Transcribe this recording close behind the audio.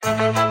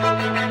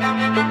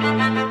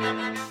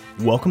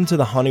Welcome to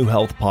the Hanu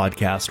Health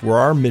Podcast, where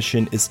our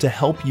mission is to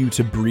help you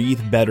to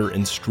breathe better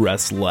and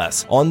stress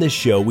less. On this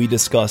show, we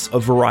discuss a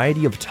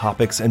variety of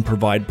topics and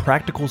provide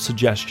practical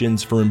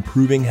suggestions for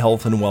improving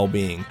health and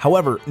well-being.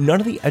 However, none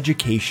of the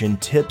education,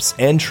 tips,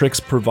 and tricks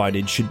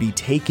provided should be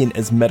taken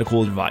as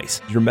medical advice.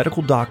 Your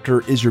medical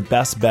doctor is your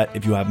best bet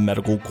if you have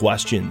medical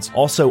questions.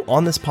 Also,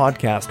 on this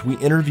podcast, we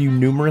interview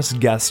numerous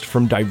guests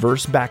from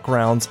diverse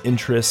backgrounds,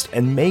 interests,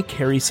 and may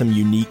carry some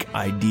unique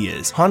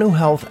ideas. Hanu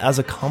Health as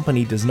a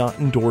company does not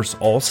endorse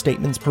all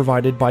statements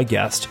provided by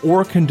guests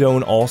or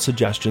condone all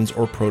suggestions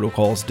or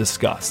protocols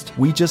discussed.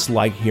 We just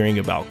like hearing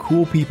about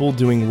cool people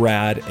doing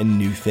rad and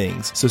new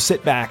things. So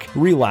sit back,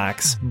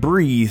 relax,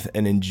 breathe,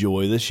 and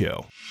enjoy the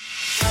show.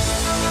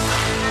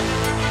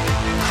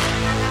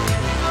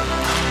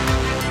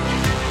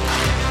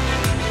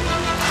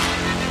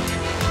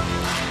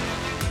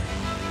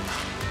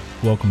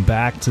 Welcome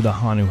back to the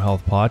Hanu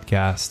Health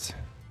Podcast.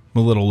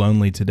 I'm a little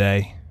lonely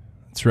today.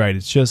 That's right,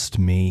 it's just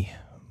me.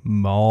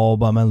 I'm all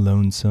by my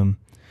lonesome.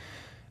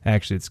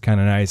 Actually, it's kind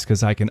of nice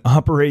because I can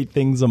operate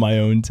things on my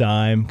own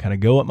time, kind of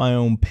go at my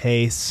own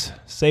pace,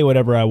 say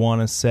whatever I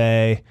want to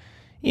say.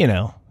 You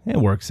know, it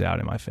works out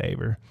in my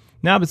favor.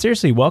 Now, but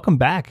seriously, welcome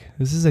back.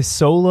 This is a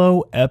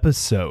solo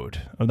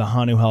episode of the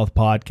Hanu Health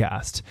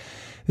Podcast.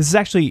 This is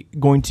actually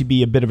going to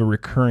be a bit of a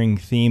recurring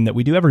theme that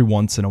we do every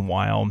once in a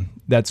while.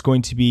 That's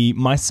going to be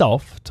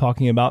myself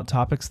talking about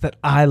topics that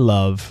I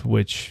love,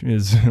 which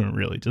is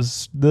really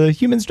just the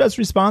human stress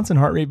response and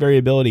heart rate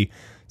variability.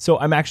 So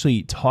I'm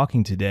actually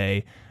talking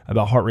today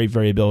about heart rate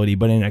variability,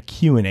 but in a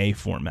Q&A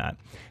format.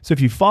 So if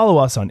you follow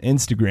us on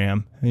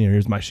Instagram,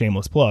 here's my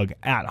shameless plug,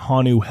 at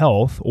Hanu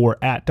Health or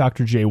at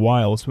Dr. J.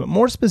 Wiles, but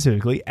more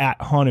specifically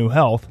at Hanu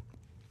Health,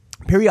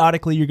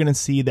 periodically you're going to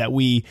see that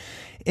we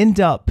end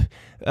up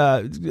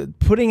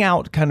putting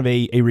out kind of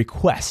a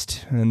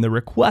request. And the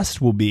request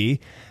will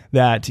be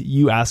that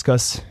you ask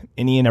us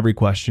any and every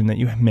question that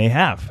you may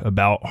have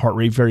about heart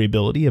rate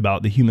variability,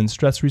 about the human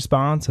stress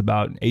response,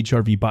 about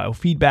HRV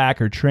biofeedback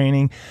or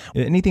training,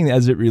 anything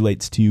as it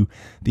relates to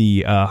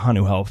the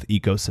Hanu Health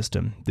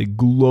ecosystem, the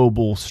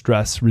global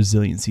stress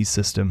resiliency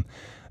system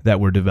that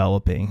we're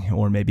developing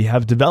or maybe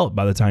have developed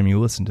by the time you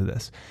listen to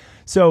this.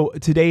 So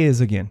today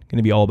is, again, going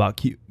to be all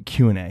about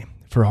Q&A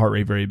for heart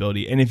rate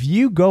variability. And if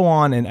you go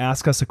on and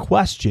ask us a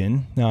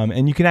question,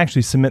 and you can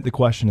actually submit the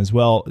question as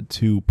well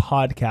to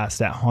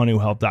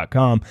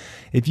podcast@hanuhealth.com.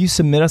 If you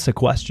submit us a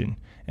question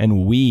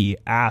and we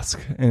ask,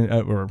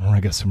 or I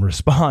guess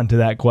respond to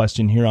that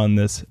question here on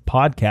this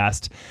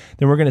podcast,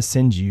 then we're going to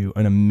send you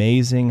an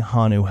amazing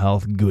Hanu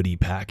Health goodie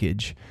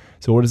package.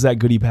 So what does that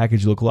goodie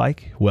package look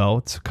like? Well,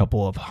 it's a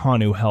couple of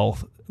Hanu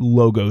Health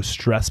logo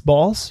stress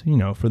balls,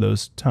 for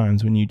those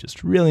times when you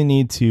just really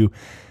need to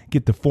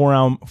get the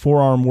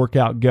forearm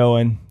workout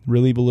going,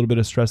 relieve a little bit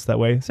of stress that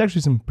way. It's actually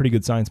some pretty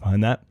good science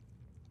behind that.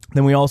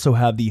 Then we also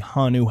have the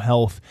Hanu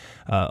Health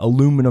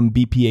aluminum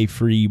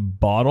BPA-free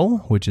bottle,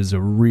 which is a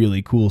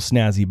really cool,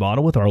 snazzy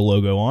bottle with our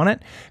logo on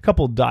it. A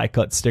couple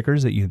die-cut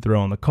stickers that you can throw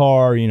on the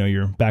car,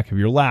 your back of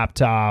your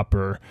laptop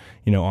or,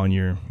 on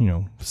your,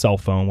 cell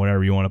phone,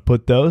 whatever you want to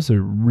put those.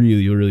 They're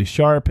really, really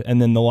sharp.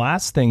 And then the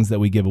last things that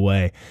we give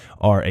away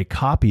are a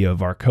copy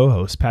of our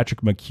co-host,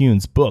 Patrick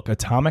McCune's book,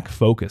 Atomic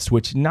Focus,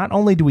 which not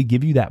only do we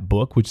give you that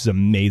book, which is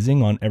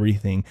amazing on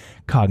everything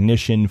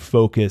cognition,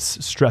 focus,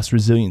 stress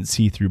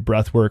resiliency through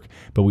breath work,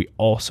 but we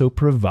also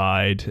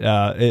provide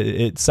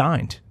it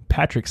signed.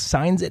 Patrick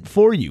signs it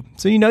for you.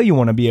 So you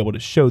want to be able to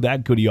show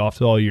that goodie off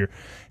to all your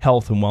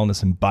health and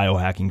wellness and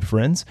biohacking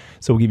friends.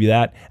 So we'll give you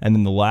that. And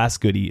then the last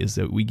goodie is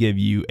that we give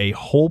you a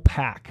whole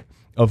pack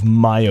of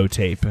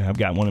MyoTape. I've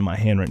got one in my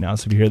hand right now.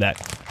 So if you hear that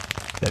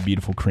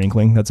beautiful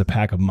crinkling, that's a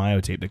pack of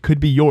MyoTape that could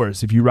be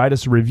yours if you write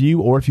us a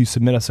review or if you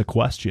submit us a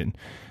question.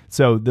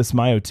 So this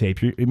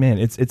MyoTape, man,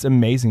 it's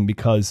amazing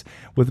because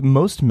with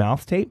most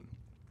mouth tape,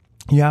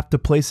 you have to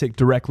place it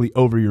directly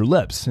over your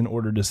lips in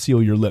order to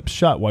seal your lips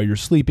shut while you're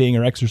sleeping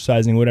or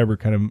exercising, whatever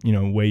kind of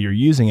way you're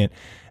using it.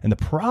 And the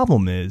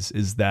problem is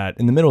that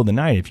in the middle of the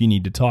night, if you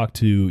need to talk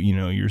to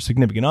your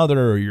significant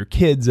other or your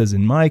kids, as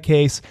in my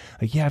case,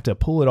 like you have to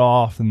pull it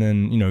off, and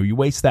then you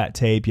waste that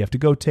tape. You have to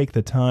go take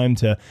the time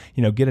to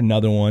get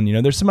another one.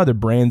 There's some other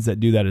brands that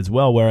do that as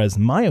well. Whereas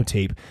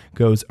MyoTape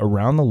goes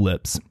around the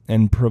lips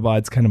and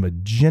provides kind of a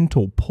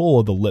gentle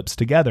pull of the lips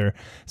together,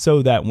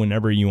 so that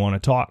whenever you want to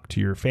talk to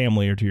your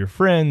family or to your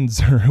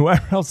friends or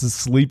whoever else is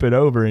sleeping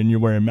over and you're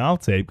wearing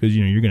mouth tape, because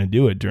you're going to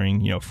do it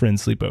during friend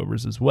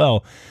sleepovers as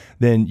well,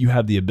 then you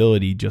have the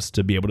ability just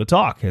to be able to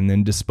talk and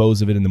then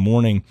dispose of it in the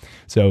morning.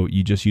 So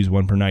you just use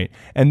one per night.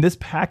 And this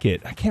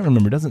packet, I can't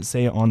remember, it doesn't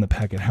say on the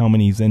packet how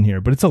many is in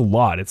here, but it's a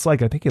lot. It's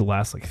like, I think it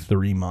lasts like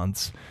 3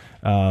 months,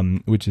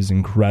 which is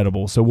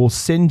incredible. So we'll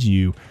send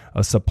you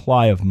a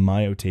supply of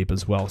MyoTape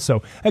as well.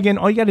 So again,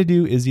 all you got to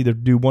do is either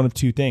do one of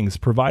two things: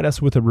 provide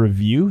us with a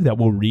review that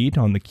we'll read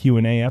on the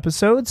Q&A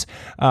episodes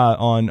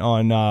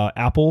on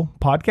Apple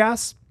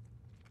Podcasts,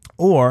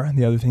 or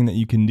the other thing that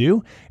you can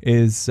do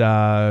is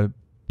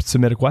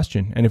submit a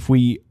question. And if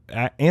we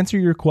answer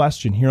your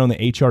question here on the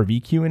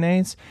HRV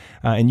Q&As,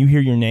 and you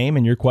hear your name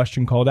and your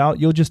question called out,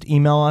 you'll just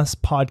email us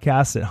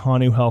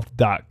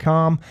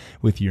podcast@hanuhealth.com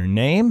with your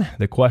name,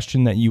 the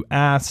question that you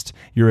asked,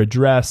 your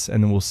address,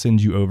 and then we'll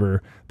send you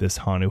over this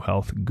Hanu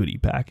Health goodie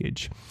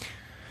package.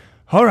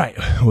 All right,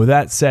 with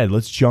that said,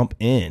 let's jump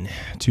in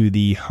to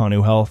the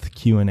Hanu Health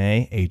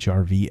Q&A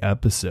HRV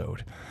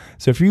episode.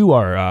 So if you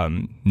are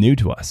new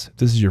to us, if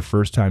this is your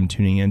first time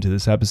tuning into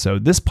this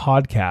episode, this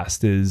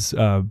podcast is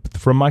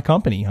from my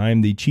company. I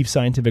am the Chief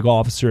Scientific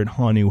Officer at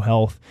Hanu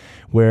Health,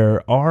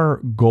 where our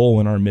goal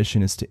and our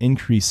mission is to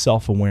increase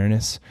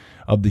self-awareness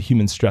of the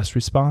human stress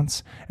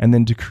response, and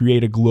then to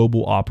create a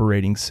global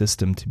operating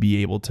system to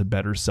be able to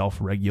better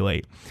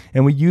self-regulate.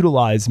 And we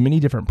utilize many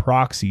different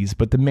proxies,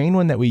 but the main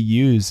one that we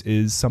use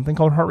is something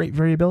called heart rate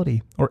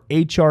variability, or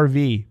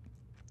HRV.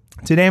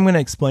 Today, I'm going to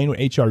explain what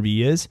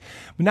HRV is,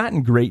 but not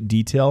in great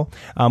detail.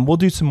 We'll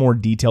do some more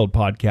detailed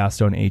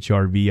podcasts on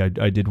HRV.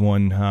 I did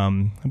one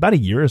about a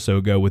year or so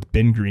ago with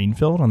Ben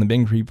Greenfield on the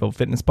Ben Greenfield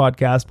Fitness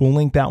Podcast. We'll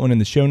link that one in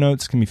the show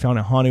notes. It can be found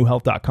at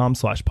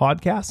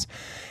hanuhealth.com/podcasts.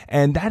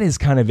 And that is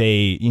kind of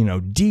a,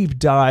 deep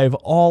dive,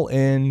 all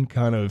in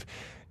kind of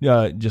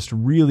just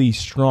really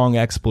strong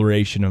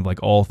exploration of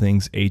like all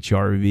things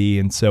HRV.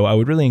 And so I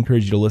would really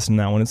encourage you to listen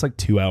to that one. It's like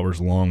 2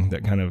 hours long.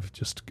 That kind of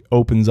just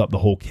opens up the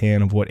whole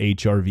can of what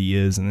HRV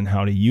is and then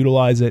how to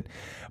utilize it.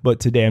 But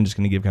today I'm just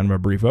going to give kind of a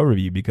brief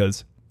overview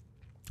because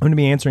I'm going to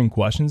be answering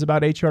questions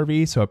about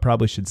HRV, so I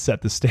probably should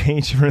set the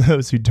stage for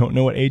those who don't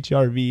know what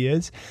HRV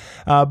is.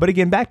 But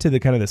again, back to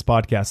the kind of this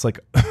podcast, like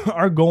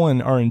our goal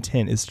and our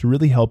intent is to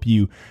really help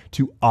you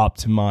to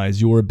optimize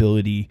your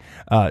ability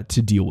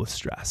to deal with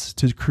stress,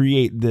 to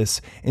create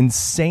this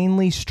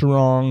insanely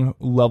strong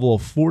level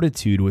of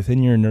fortitude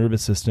within your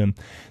nervous system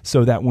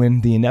so that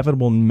when the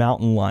inevitable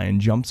mountain lion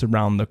jumps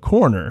around the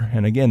corner,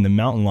 and again, the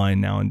mountain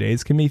lion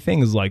nowadays can be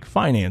things like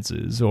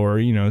finances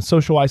or,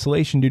 social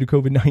isolation due to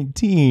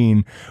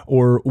COVID-19,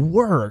 or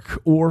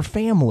work or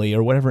family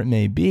or whatever it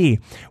may be,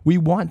 we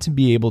want to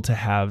be able to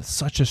have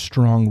such a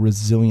strong,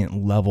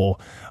 resilient level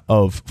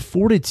of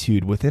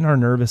fortitude within our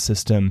nervous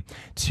system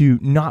to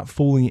not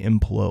fully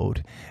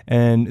implode.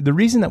 And the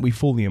reason that we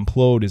fully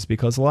implode is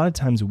because a lot of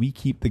times we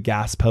keep the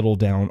gas pedal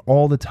down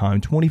all the time,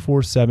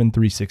 24/7,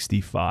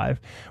 365.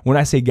 When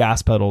I say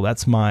gas pedal,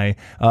 that's my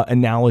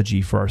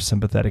analogy for our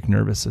sympathetic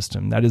nervous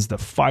system. That is the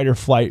fight or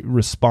flight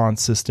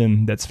response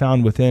system that's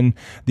found within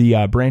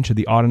the branch of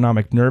the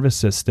autonomic nervous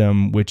system,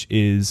 which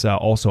is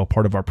also a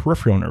part of our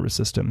peripheral nervous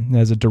system. It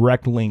has a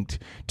direct link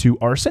to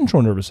our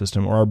central nervous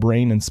system or our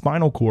brain and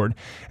spinal cord.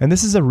 And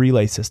this is a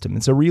relay system.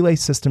 It's a relay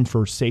system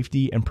for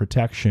safety and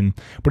protection,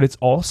 but it's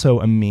also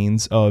a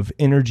means of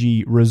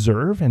energy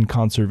reserve and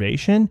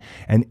conservation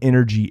and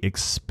energy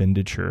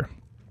expenditure.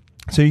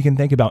 So you can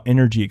think about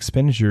energy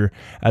expenditure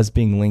as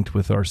being linked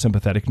with our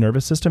sympathetic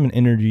nervous system and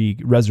energy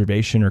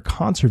reservation or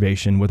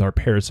conservation with our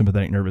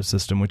parasympathetic nervous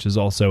system, which is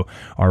also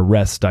our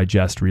rest,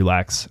 digest,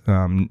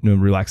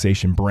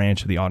 relaxation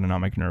branch of the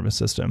autonomic nervous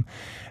system.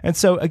 And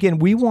so again,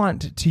 we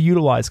want to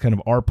utilize kind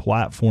of our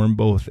platform,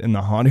 both in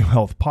the Hanu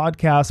Health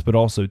podcast, but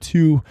also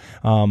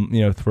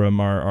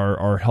from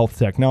our health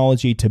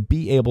technology to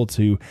be able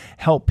to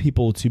help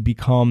people to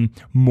become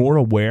more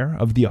aware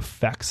of the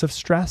effects of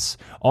stress.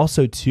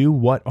 Also too,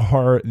 what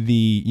are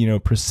the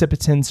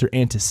precipitants or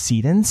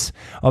antecedents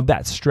of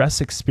that stress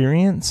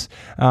experience,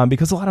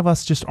 because a lot of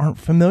us just aren't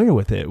familiar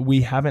with it.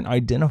 We haven't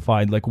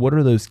identified like what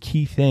are those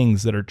key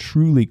things that are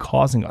truly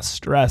causing us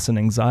stress and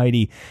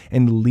anxiety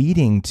and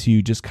leading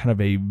to just kind of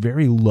a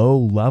very low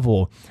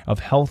level of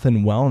health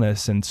and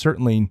wellness, and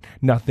certainly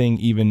nothing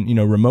even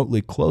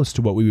remotely close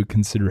to what we would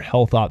consider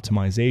health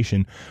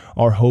optimization.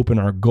 Our hope and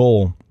our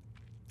goal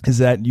is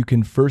that you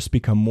can first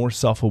become more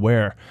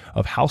self-aware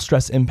of how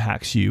stress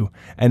impacts you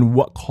and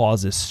what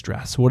causes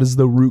stress. What is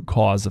the root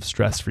cause of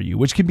stress for you,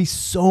 which can be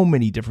so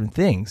many different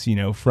things,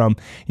 from,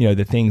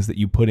 the things that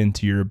you put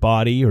into your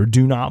body or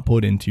do not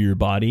put into your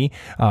body,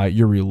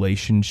 your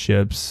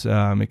relationships,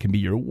 it can be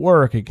your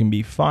work, it can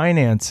be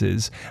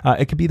finances,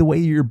 it can be the way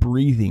you're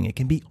breathing, it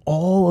can be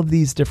all of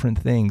these different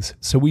things.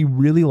 So we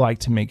really like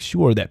to make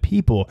sure that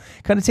people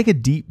kind of take a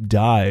deep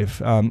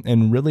dive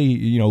and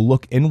really,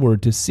 look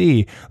inward to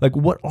see like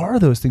what are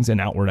those things,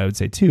 and outward I would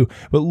say too,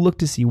 but look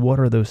to see what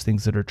are those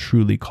things that are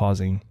truly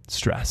causing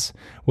stress.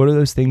 What are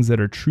those things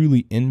that are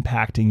truly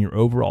impacting your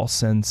overall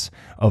sense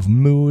of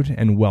mood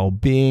and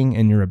well-being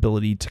and your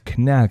ability to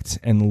connect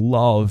and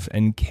love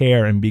and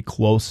care and be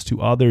close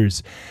to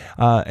others,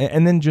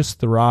 and then just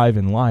thrive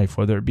in life,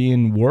 whether it be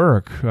in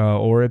work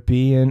or it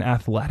be in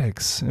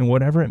athletics and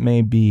whatever it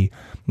may be.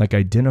 Like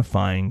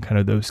identifying kind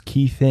of those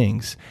key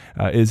things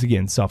is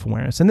again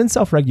self-awareness, and then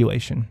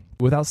self-regulation.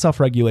 without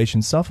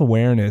self-regulation,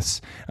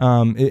 self-awareness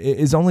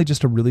is only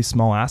just a really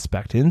small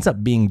aspect. It ends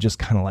up being just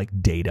kind of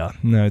like data.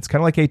 No, it's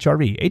kind of like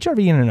HRV.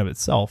 HRV in and of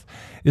itself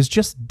is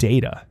just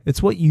data.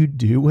 It's what you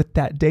do with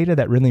that data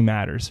that really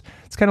matters.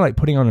 It's kind of like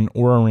putting on an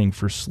Oura ring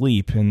for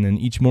sleep, and then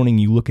each morning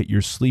you look at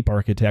your sleep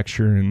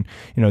architecture and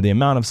the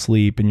amount of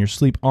sleep and your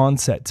sleep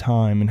onset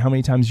time and how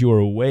many times you are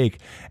awake.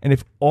 And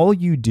if all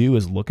you do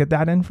is look at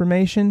that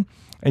information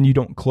and you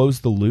don't close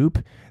the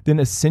loop, then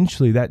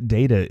essentially that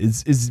data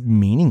is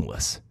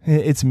meaningless.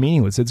 It's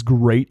meaningless. It's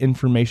great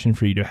information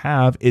for you to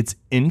have. It's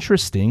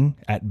interesting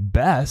at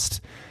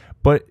best,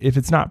 but if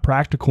it's not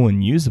practical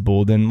and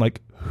usable, then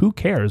who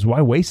cares?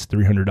 Why waste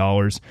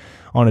 $300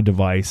 on a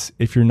device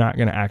if you're not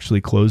going to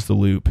actually close the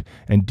loop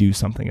and do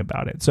something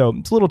about it? So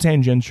it's a little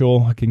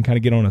tangential. I can kind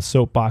of get on a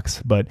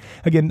soapbox, but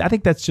again, I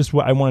think that's just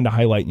what I wanted to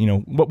highlight.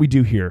 What we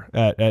do here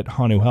at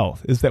Hanu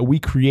Health is that we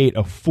create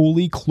a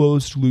fully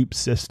closed loop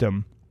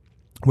system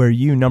where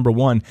you, number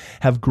one,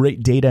 have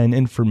great data and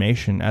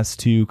information as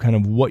to kind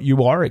of what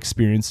you are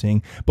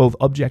experiencing, both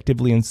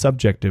objectively and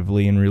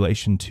subjectively in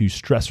relation to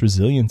stress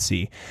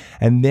resiliency.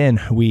 And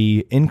then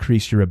we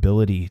increase your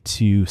ability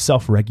to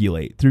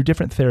self-regulate through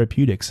different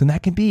therapeutics. And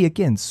that can be,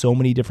 again, so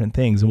many different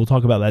things. And we'll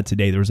talk about that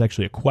today. There was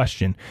actually a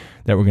question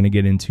that we're going to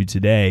get into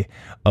today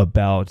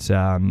about,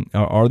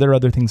 are there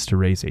other things to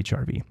raise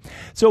HRV?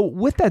 So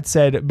with that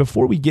said,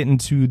 before we get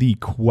into the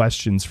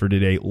questions for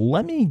today,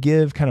 let me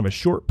give kind of a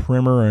short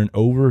primer and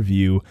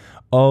overview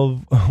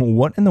of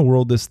what in the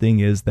world this thing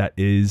is that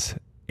is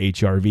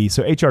HRV.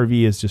 So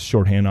HRV is just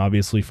shorthand,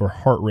 obviously, for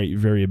heart rate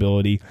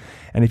variability.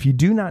 And if you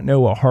do not know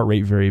what heart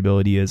rate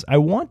variability is, I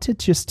want to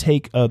just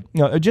take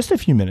just a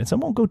few minutes. I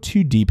won't go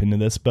too deep into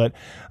this, but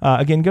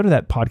again, go to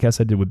that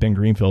podcast I did with Ben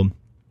Greenfield.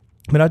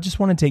 But I just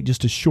want to take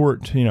just a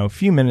short,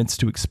 few minutes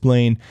to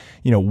explain,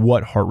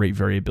 what heart rate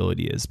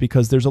variability is,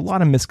 because there's a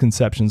lot of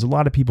misconceptions. A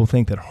lot of people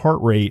think that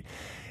heart rate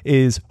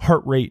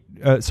variability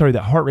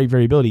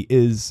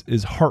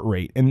is heart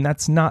rate, and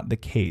that's not the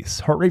case.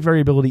 Heart rate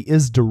variability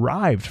is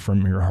derived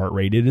from your heart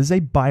rate. It is a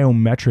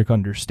biometric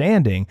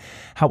understanding.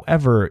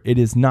 However, it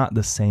is not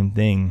the same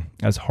thing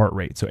as heart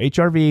rate. So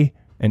HRV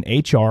and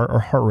HR, or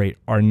heart rate,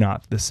 are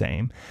not the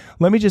same.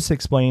 Let me just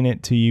explain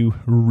it to you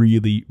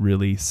really,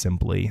 really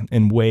simply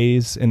in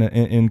ways,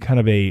 in kind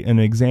of an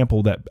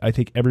example that I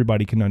think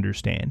everybody can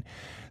understand.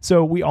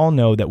 So we all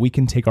know that we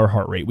can take our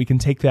heart rate. We can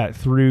take that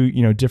through,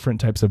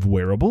 different types of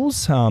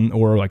wearables,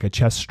 or like a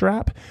chest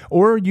strap,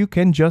 or you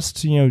can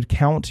just,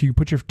 count. You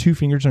put your 2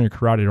 fingers on your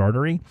carotid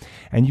artery,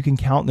 and you can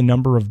count the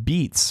number of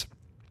beats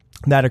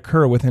that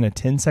occur within a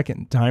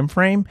 10-second time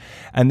frame,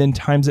 and then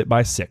times it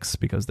by 6,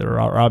 because there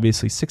are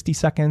obviously 60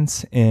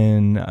 seconds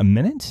in a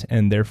minute,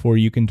 and therefore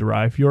you can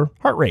derive your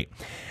heart rate.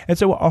 And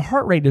so a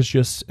heart rate is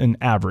just an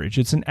average.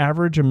 It's an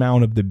average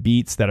amount of the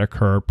beats that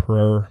occur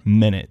per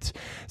minute.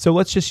 So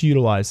let's just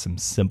utilize some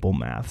simple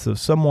math. So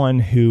someone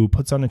who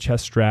puts on a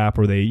chest strap,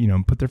 or they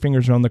put their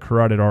fingers on the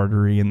carotid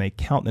artery and they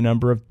count the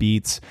number of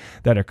beats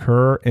that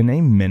occur in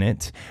a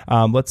minute.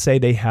 Let's say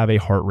they have a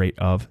heart rate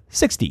of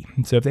 60.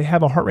 So if they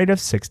have a heart rate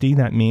of 60,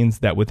 that means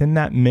that within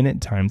that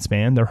minute time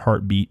span, their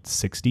heart beat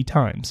 60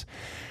 times.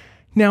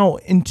 Now,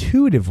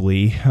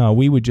 intuitively,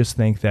 we would just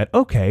think that,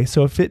 okay,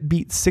 so if it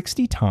beats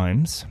 60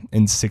 times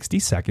in 60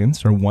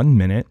 seconds or 1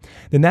 minute,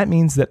 then that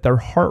means that their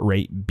heart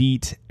rate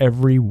beat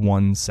every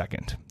 1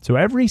 second. So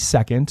every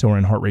second, or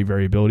in heart rate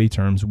variability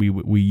terms,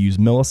 we use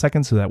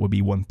milliseconds, so that would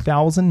be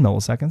 1,000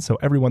 milliseconds. So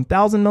every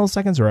 1,000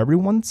 milliseconds, or every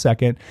 1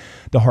 second,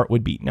 the heart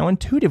would beat. Now,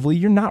 intuitively,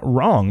 you're not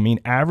wrong. I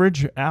mean,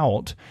 average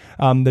out,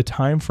 the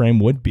time frame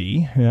would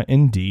be,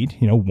 indeed,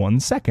 1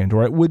 second,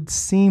 or it would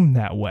seem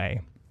that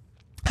way.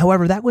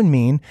 However, that would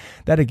mean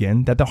that,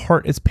 again, that the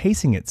heart is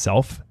pacing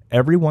itself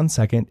every 1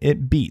 second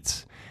it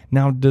beats.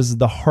 Now, does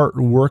the heart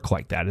work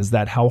like that? Is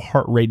that how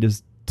heart rate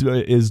is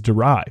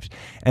derived?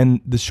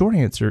 And the short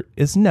answer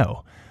is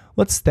no.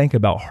 Let's think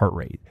about heart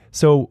rate.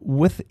 So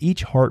with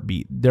each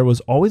heartbeat, there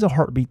was always a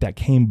heartbeat that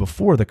came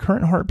before the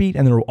current heartbeat,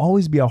 and there will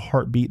always be a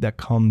heartbeat that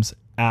comes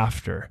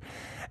after.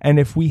 And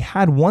if we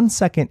had 1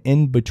 second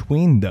in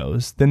between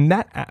those, then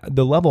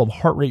the level of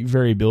heart rate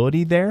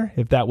variability there,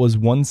 if that was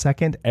 1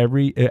 second,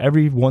 every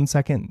 1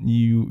 second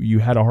you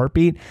had a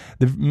heartbeat,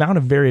 the amount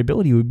of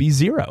variability would be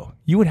 0.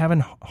 You would have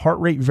a heart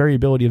rate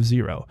variability of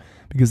 0,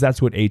 because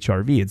that's what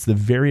HRV, it's the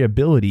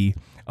variability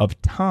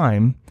of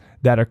time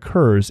that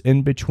occurs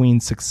in between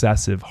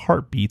successive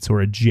heartbeats or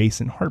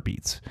adjacent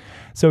heartbeats.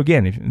 So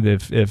again,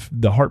 if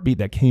the heartbeat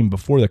that came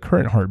before the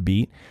current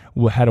heartbeat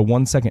had a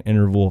 1 second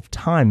interval of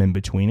time in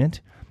between it,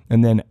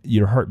 and then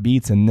your heart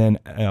beats, and then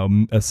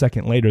a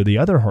second later the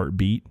other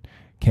heartbeat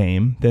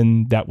came,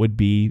 then that would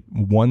be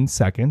 1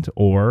 second,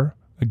 or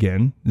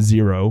again,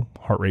 0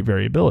 heart rate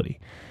variability.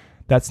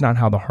 That's not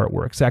how the heart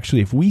works.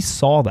 Actually, if we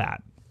saw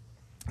that,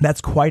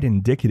 that's quite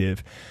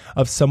indicative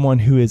of someone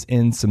who is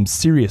in some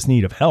serious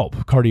need of help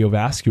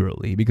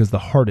cardiovascularly because the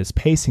heart is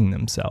pacing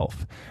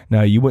themselves.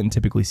 Now, you wouldn't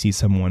typically see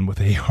someone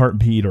with a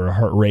heartbeat or a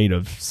heart rate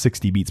of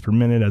 60 beats per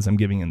minute, as I'm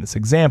giving in this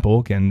example.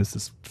 Again, this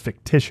is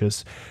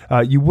fictitious.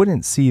 You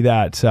wouldn't see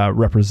that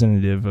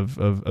representative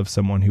of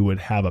someone who would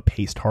have a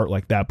paced heart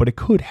like that, but it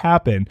could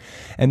happen.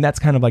 And that's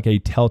kind of like a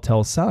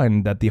telltale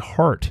sign that the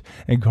heart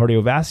and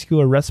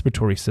cardiovascular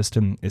respiratory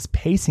system is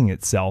pacing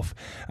itself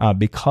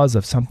because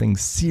of something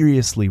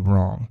seriously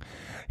wrong.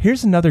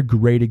 Here's another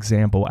great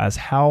example as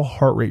how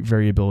heart rate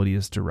variability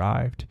is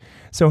derived.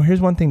 So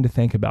here's one thing to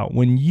think about.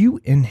 When you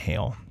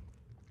inhale,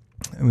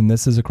 and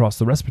this is across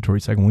the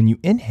respiratory cycle, when you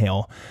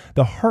inhale,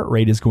 the heart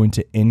rate is going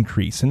to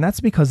increase. And that's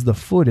because the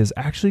foot is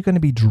actually going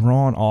to be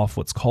drawn off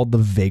what's called the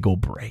vagal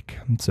brake.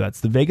 So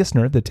that's the vagus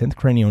nerve, the 10th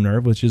cranial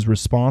nerve, which is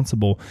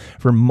responsible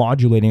for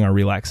modulating our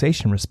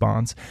relaxation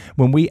response.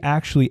 When we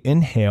actually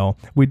inhale,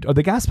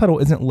 the gas pedal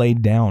isn't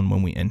laid down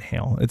when we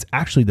inhale. It's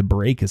actually the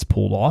brake is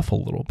pulled off a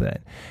little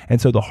bit.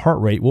 And so the heart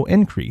rate will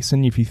increase.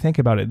 And if you think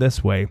about it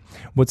this way,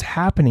 what's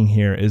happening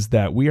here is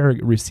that we are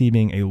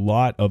receiving a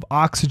lot of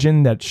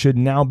oxygen that should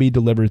now be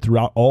delivered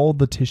throughout all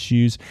the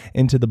tissues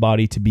into the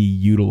body to be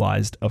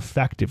utilized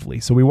effectively.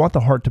 So we want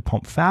the heart to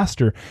pump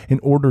faster in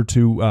order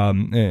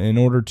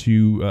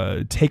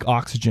to take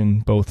oxygen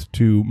both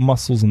to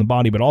muscles in the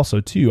body, but also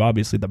to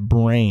obviously the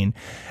brain.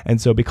 And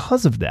so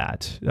because of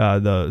that,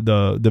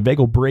 the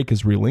vagal brake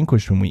is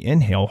relinquished when we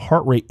inhale.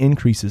 Heart rate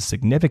increases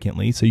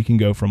significantly. So you can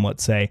go from,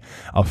 let's say,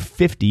 a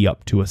 50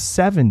 up to a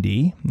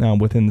 70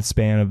 within the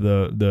span of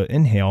the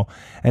inhale.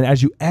 And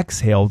as you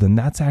exhale, then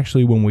that's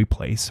actually when we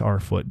place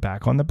our foot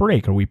back on the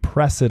brake, or we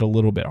press it a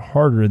little bit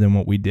harder than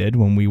what we did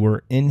when we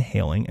were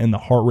inhaling, and the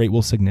heart rate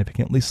will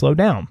significantly slow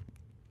down.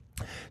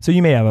 So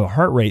you may have a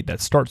heart rate that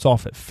starts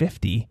off at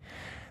 50,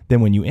 then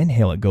when you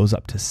inhale, it goes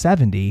up to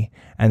 70,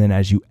 and then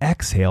as you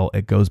exhale,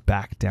 it goes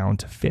back down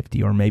to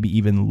 50, or maybe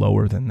even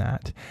lower than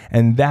that.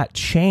 And that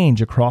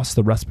change across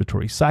the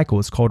respiratory cycle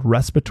is called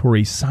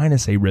respiratory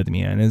sinus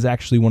arrhythmia, and is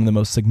actually one of the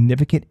most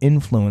significant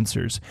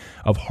influencers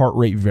of heart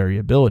rate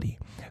variability.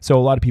 So a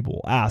lot of people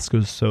will ask,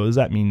 so does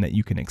that mean that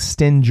you can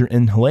extend your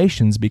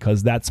inhalations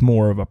because that's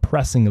more of a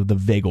pressing of the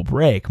vagal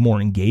brake,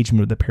 more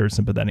engagement of the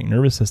parasympathetic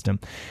nervous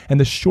system? And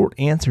the short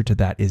answer to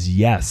that is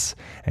yes.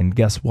 And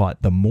guess what?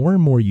 The more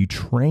and more you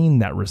train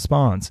that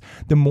response,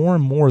 the more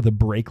and more the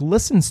brake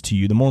listens to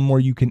you, the more and more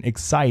you can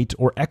excite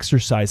or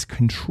exercise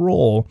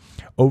control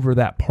over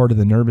that part of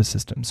the nervous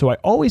system. So I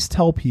always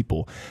tell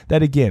people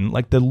that, again,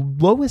 like the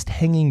lowest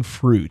hanging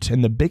fruit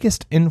and the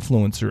biggest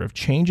influencer of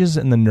changes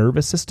in the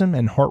nervous system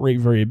and heart rate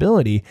variability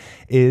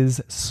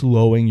is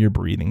slowing your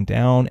breathing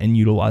down and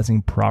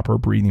utilizing proper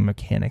breathing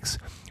mechanics.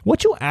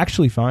 What you'll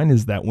actually find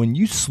is that when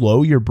you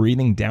slow your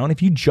breathing down,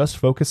 if you just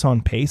focus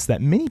on pace,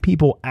 that many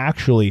people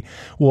actually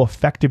will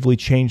effectively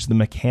change the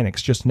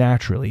mechanics just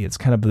naturally. It's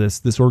kind of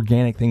this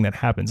organic thing that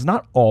happens,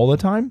 not all the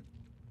time,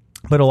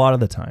 but a lot of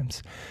the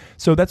times.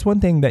 So that's one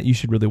thing that you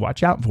should really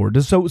watch out for.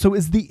 So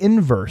is the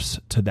inverse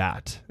to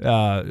that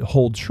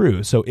hold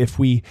true? So if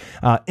we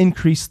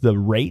increase the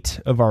rate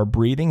of our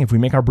breathing, if we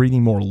make our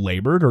breathing more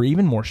labored or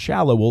even more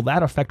shallow, will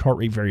that affect heart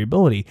rate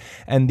variability?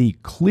 And the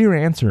clear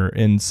answer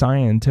in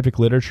scientific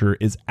literature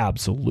is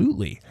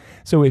absolutely.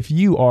 So if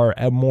you are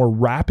more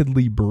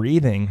rapidly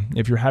breathing,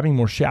 if you're having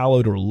more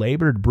shallowed or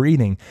labored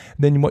breathing,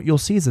 then what you'll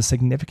see is a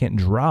significant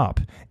drop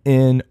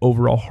in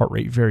overall heart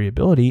rate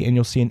variability, and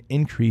you'll see an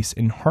increase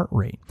in heart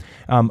rate.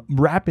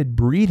 Rapid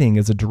breathing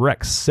is a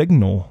direct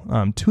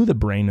signal to the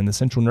brain and the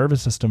central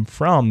nervous system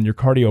from your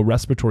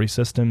cardiorespiratory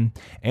system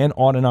and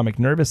autonomic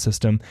nervous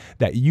system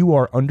that you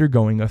are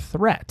undergoing a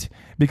threat,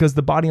 because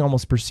the body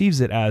almost perceives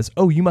it as,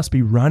 oh, you must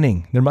be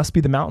running. There must be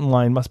the mountain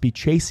lion must be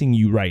chasing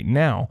you right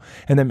now.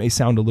 And that may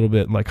sound a little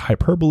bit like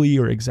hyperbole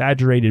or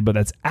exaggerated, but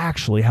that's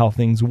actually how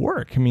things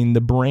work. I mean,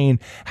 the brain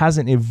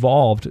hasn't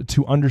evolved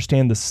to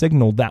understand the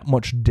signal that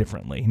much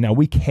differently. Now,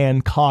 we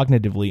can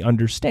cognitively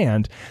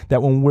understand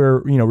that when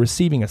we're,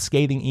 receiving a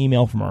scathing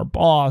email from our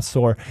boss,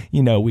 or,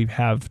 we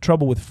have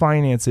trouble with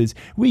finances,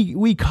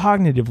 we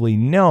cognitively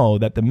know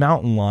that the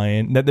mountain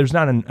lion, that there's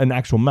not an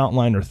actual mountain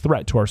lion or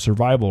threat to our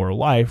survival or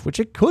life, which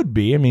it could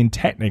be,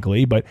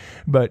 technically, but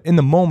in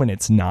the moment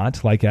it's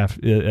not, like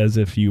as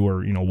if you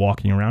were,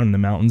 walking around in the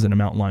mountains and a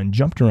mountain lion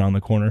jumped around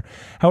the corner.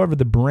 However,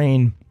 the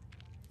brain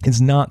is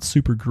not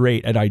super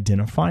great at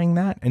identifying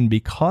that, and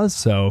because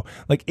so,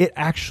 it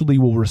actually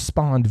will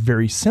respond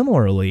very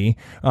similarly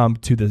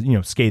to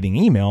the scathing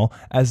email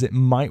as it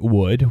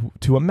would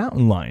to a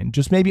mountain lion,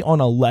 just maybe on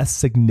a less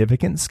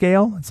significant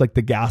scale. It's like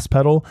the gas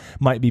pedal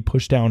might be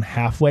pushed down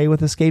halfway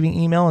with a scathing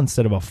email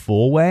instead of a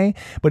full way.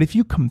 But if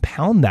you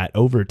compound that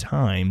over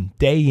time,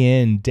 day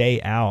in, day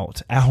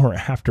out, hour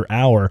after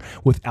hour,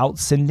 without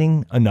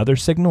sending another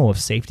signal of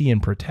safety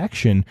and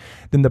protection,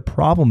 then the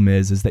problem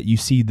is that you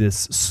see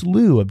this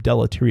slew of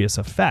deleterious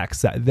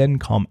effects that then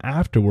come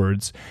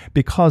afterwards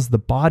because the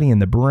body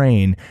and the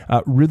brain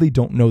really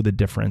don't know the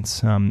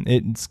difference.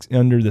 It's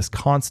under this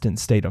constant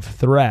state of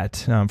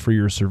threat for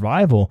your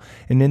survival.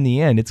 And in the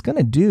end, it's going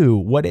to do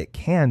what it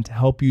can to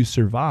help you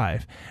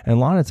survive. And a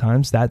lot of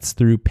times that's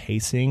through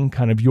pacing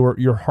kind of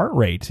your heart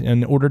rate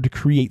in order to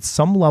create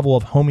some level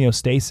of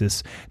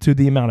homeostasis to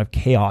the amount of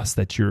chaos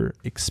that you're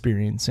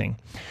experiencing.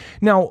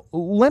 Now,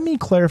 let me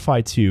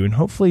clarify too, and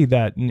hopefully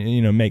that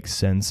makes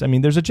sense. I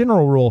mean, there's a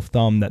general rule of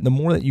thumb that the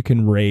more that you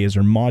can raise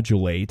or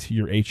modulate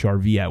your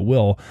HRV at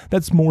will,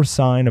 that's more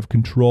sign of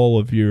control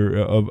of your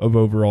of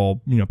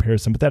overall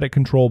parasympathetic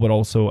control, but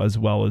also as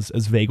well as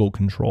vagal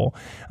control.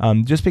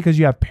 Just because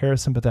you have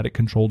parasympathetic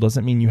control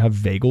doesn't mean you have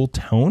vagal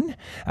tone.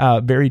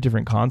 Very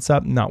different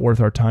concept. Not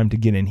worth our time to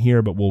get in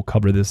here, but we'll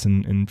cover this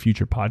in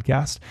future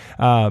podcasts.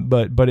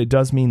 But it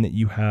does mean that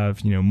you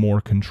have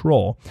more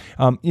control.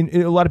 A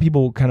lot of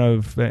people kind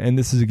of, and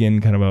this is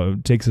again kind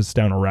of takes us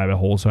down a rabbit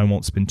hole, so I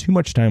won't spend too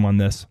much time on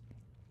this.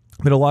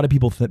 But a lot of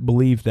people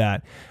believe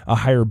that a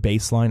higher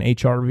baseline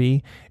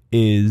HRV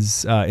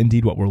is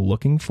indeed what we're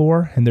looking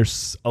for. And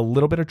there's a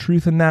little bit of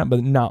truth in that,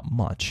 but not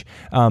much.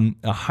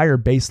 A higher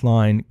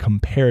baseline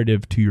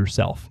comparative to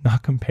yourself,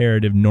 not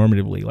comparative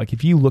normatively. Like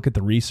if you look at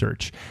the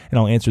research, and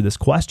I'll answer this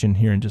question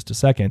here in just a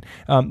second,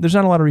 there's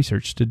not a lot of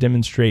research to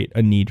demonstrate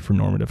a need for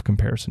normative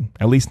comparison,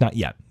 at least not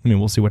yet. I mean,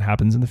 we'll see what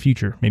happens in the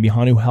future. Maybe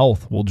Hanu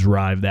Health will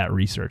drive that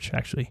research,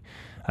 actually.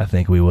 I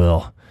think we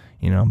will.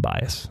 I'm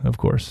biased, of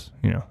course.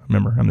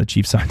 Remember, I'm the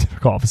chief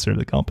scientific officer of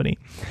the company.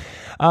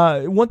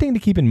 One thing to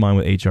keep in mind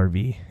with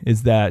HRV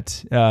is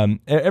that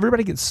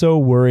everybody gets so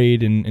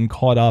worried and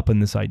caught up in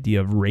this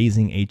idea of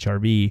raising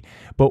HRV.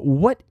 But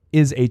what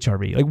is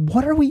HRV? Like,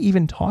 what are we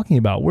even talking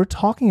about? We're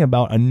talking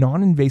about a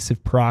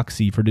non-invasive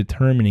proxy for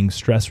determining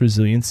stress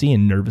resiliency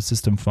and nervous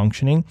system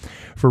functioning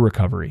for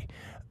recovery.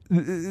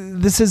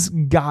 This has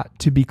got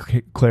to be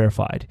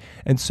clarified.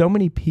 And so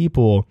many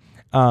people...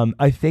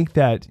 I think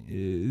that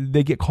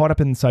they get caught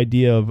up in this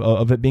idea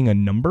of it being a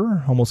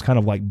number, almost kind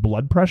of like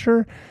blood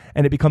pressure,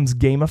 and it becomes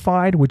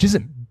gamified, which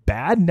isn't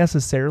bad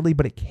necessarily,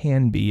 but it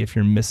can be if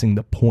you're missing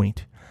the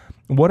point.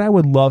 What I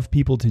would love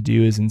people to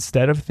do is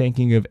instead of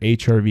thinking of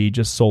HRV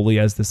just solely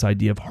as this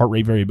idea of heart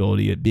rate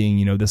variability, it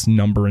being, this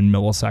number in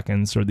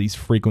milliseconds or these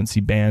frequency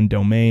band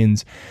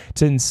domains,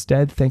 to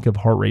instead think of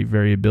heart rate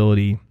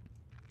variability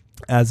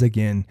as,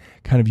 again,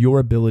 kind of your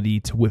ability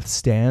to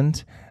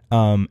withstand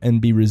and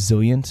be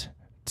resilient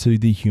to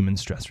the human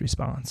stress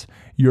response,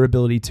 your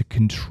ability to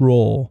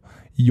control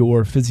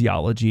your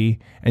physiology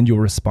and your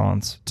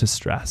response to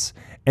stress.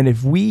 And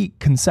if we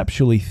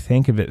conceptually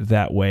think of it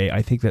that way,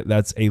 I think that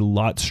that's a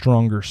lot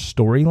stronger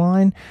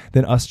storyline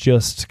than us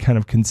just kind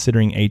of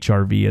considering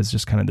HRV as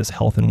just kind of this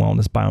health and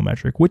wellness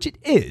biometric, which it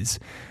is,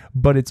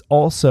 but it's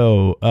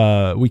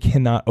also, we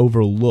cannot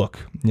overlook,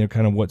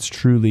 kind of what's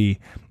truly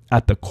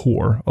at the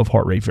core of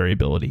heart rate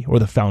variability or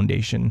the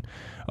foundation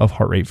of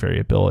heart rate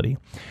variability.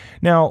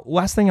 Now,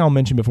 last thing I'll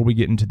mention before we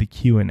get into the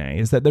Q&A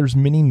is that there's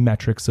many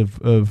metrics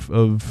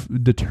of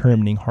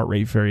determining heart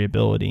rate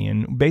variability.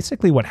 And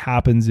basically what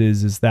happens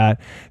is that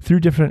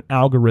through different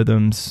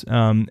algorithms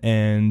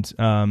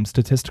and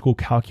statistical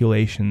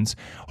calculations,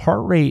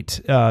 heart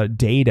rate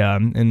data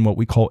and what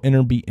we call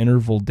interbeat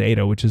interval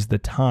data, which is the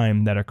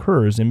time that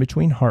occurs in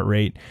between heart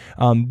rate,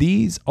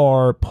 these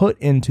are put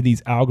into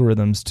these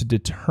algorithms to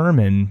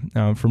determine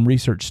from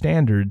research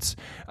standards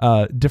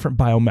different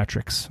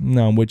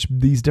biometrics, which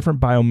these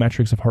different biometrics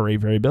of heart rate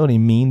variability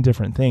mean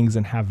different things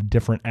and have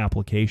different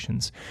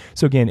applications.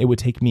 So again, it would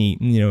take me,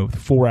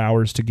 4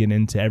 hours to get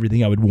into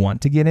everything I would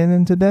want to get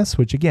into this,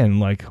 which again,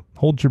 like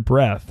hold your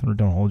breath or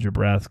don't hold your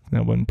breath.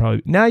 That wouldn't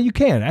probably, now you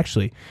can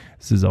actually,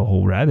 this is a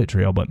whole rabbit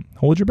trail, but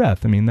hold your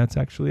breath. I mean, that's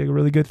actually a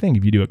really good thing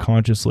if you do it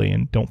consciously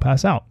and don't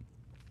pass out.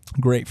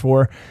 Great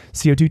for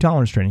CO2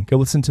 tolerance training. Go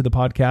listen to the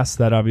podcast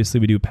that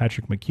obviously we do with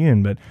Patrick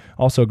McKeown, but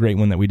also a great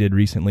one that we did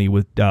recently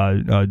with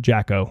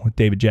Jacko, with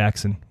David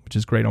Jackson, which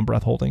is great on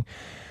breath holding.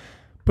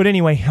 But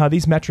anyway,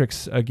 these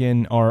metrics,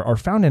 again, are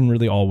found in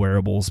really all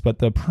wearables, but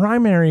the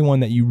primary one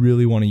that you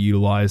really want to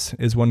utilize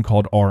is one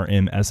called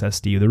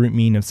RMSSD, the root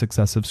mean of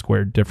successive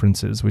squared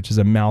differences, which is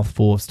a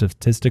mouthful of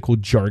statistical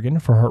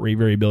jargon for heart rate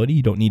variability.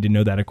 You don't need to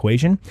know that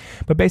equation,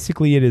 but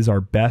basically it is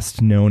our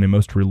best known and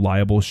most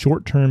reliable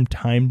short-term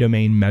time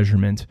domain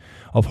measurement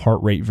of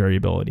heart rate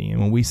variability. And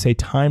when we say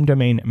time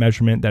domain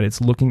measurement, that it's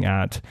looking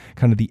at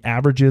kind of the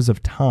averages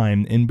of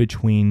time in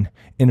between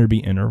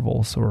interbeat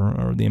intervals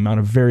or the amount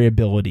of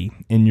variability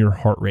in your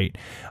heart rate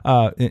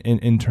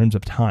in terms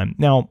of time.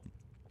 Now,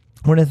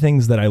 one of the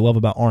things that I love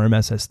about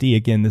RMSSD,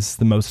 again, this is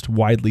the most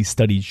widely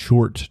studied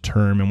short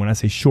term. And when I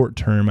say short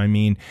term, I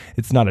mean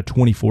it's not a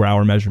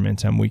 24-hour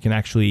measurement. We can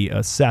actually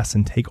assess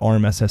and take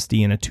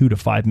RMSSD in a 2 to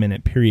 5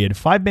 minute period.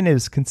 5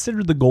 minutes is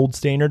considered the gold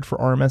standard for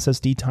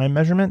RMSSD time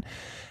measurement.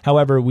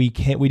 However, we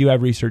do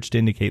have research to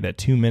indicate that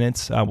 2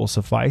 minutes will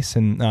suffice.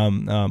 And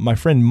my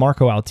friend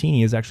Marco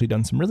Altini has actually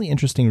done some really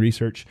interesting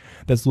research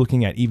that's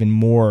looking at even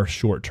more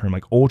short term,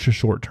 like ultra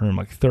short term,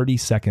 like 30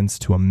 seconds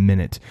to a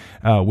minute,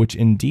 which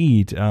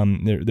indeed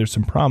there's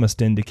some promise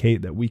to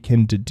indicate that we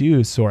can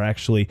deduce or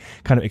actually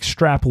kind of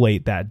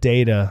extrapolate that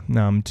data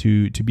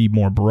to be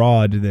more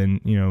broad than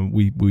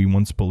we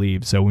once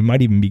believed. So we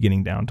might even be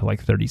getting down to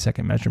like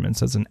 30-second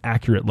measurements as an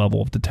accurate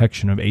level of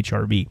detection of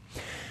HRV.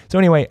 So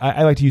anyway,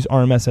 I like to use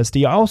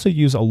RMSSD. I also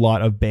use a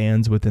lot of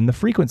bands within the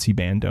frequency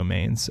band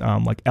domains,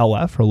 like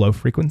LF or low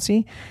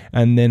frequency,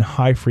 and then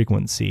high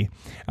frequency.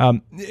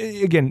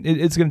 Again,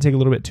 it's going to take a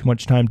little bit too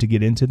much time to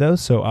get into those,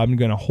 so I'm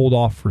going to hold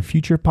off for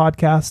future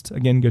podcasts.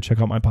 Again, go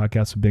check out my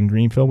podcast with Ben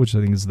Greenfield, which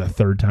I think is the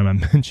third time I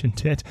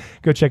mentioned it.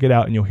 Go check it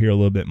out, and you'll hear a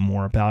little bit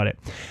more about it.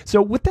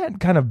 So with that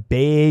kind of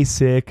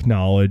basic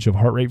knowledge of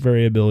heart rate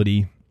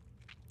variability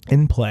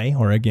in play,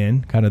 or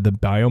again, kind of the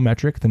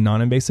biometric, the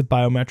non-invasive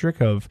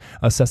biometric of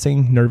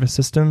assessing nervous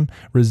system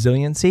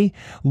resiliency,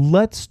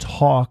 let's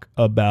talk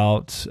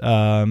about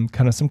kind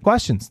of some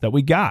questions that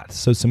we got.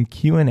 So some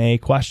Q&A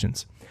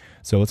questions.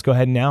 So let's go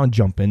ahead now and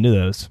jump into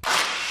those.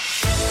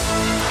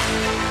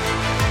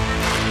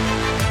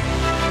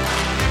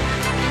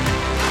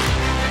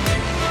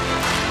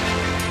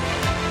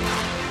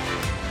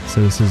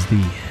 So this is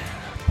the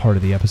part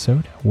of the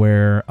episode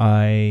where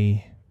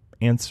I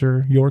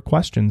answer your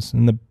questions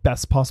in the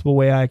best possible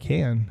way I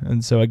can.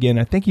 And so again,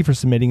 I thank you for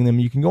submitting them.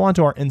 You can go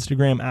onto our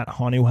Instagram at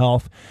Hanu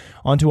Health,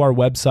 onto our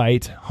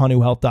website,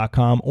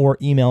 hanuhealth.com, or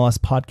email us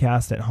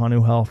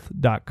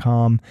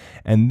podcast@hanuhealth.com.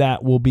 And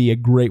that will be a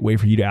great way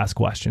for you to ask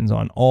questions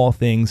on all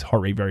things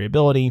heart rate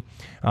variability,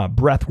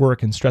 breath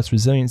work, and stress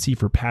resiliency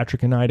for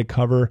Patrick and I to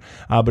cover.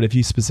 But if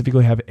you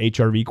specifically have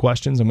HRV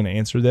questions, I'm going to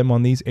answer them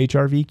on these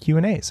HRV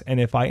Q&As.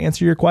 And if I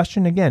answer your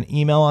question, again,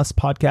 email us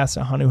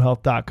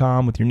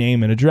podcast@hanuhealth.com with your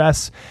name and address,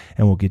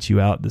 and we'll get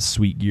you out the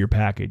sweet gear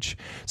package.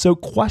 So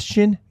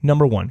question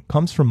number 1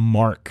 comes from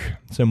Mark.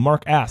 So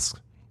Mark asks,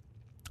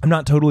 I'm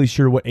not totally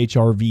sure what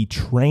HRV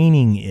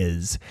training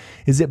is.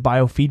 Is it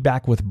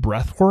biofeedback with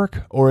breath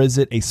work, or is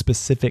it a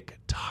specific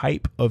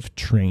type of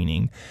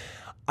training?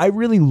 I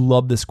really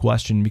love this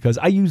question because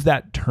I use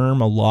that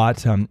term a lot,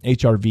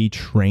 HRV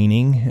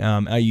training.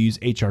 I use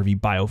HRV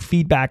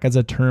biofeedback as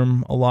a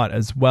term a lot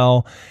as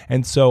well.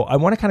 And so I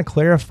want to kind of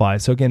clarify.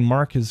 So again,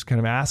 Mark is kind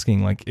of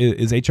asking, like,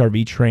 is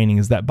HRV training,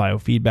 is that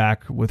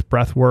biofeedback with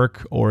breath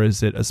work, or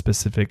is it a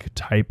specific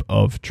type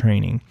of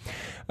training?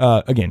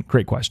 Again,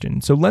 great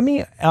question. So let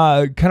me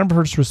kind of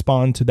first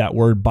respond to that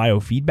word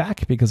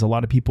biofeedback, because a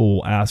lot of people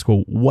will ask,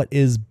 well, what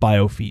is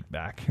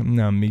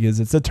biofeedback? Because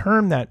it's a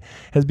term that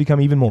has become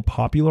even more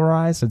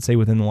popularized, I'd say,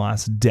 within the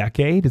last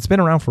decade. It's been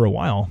around for a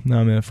while,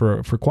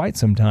 for quite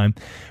some time.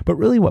 But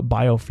really what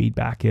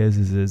biofeedback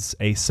is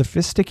a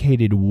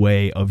sophisticated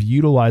way of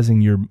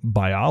utilizing your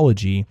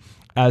biology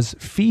as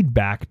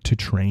feedback to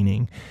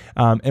training.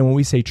 And when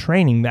we say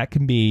training, that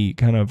can be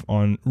kind of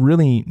on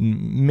really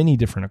many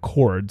different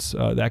accords.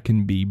 That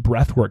can be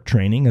breathwork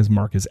training, as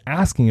Mark is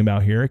asking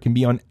about here. It can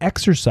be on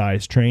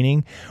exercise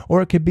training,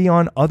 or it could be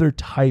on other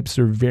types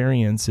or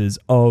variances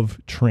of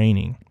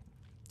training.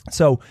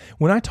 So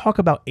when I talk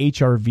about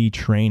HRV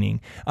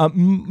training,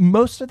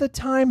 most of the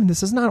time,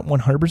 this is not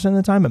 100% of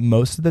the time, but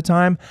most of the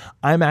time,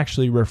 I'm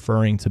actually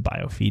referring to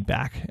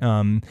biofeedback.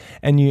 And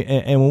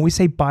when we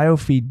say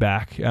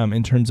biofeedback,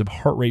 in terms of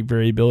heart rate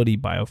variability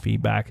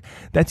biofeedback,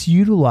 that's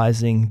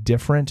utilizing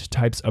different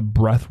types of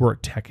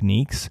breathwork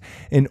techniques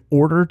in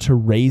order to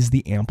raise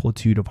the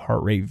amplitude of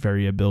heart rate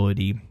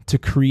variability to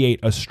create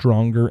a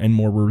stronger and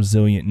more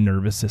resilient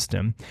nervous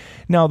system.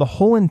 Now, the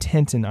whole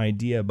intent and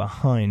idea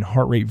behind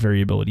heart rate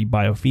variability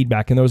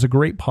biofeedback, and there was a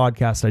great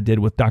podcast I did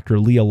with Dr.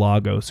 Leah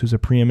Lagos, who's a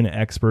preeminent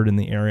expert in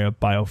the area of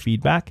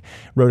biofeedback,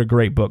 wrote a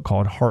great book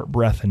called Heart,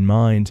 Breath, and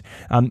Mind.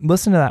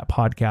 Listen to that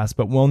podcast.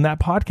 But in that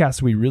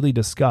podcast, we really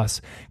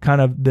discuss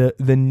kind of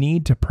the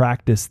need to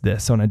practice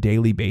this on a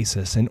daily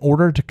basis in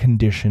order to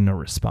condition a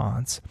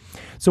response.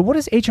 So what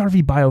does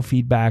HRV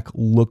biofeedback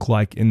look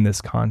like in this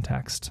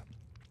context?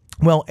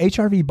 Well,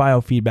 HRV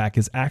biofeedback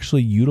is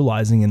actually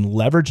utilizing and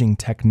leveraging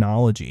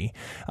technology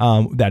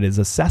that is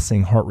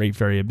assessing heart rate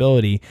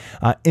variability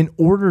in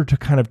order to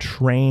kind of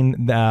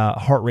train the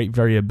heart rate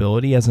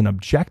variability as an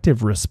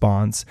objective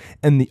response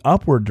in the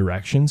upward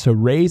direction, so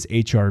raise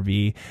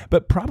HRV,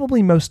 but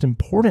probably most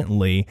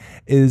importantly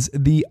is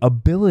the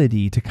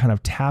ability to kind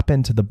of tap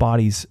into the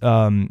body's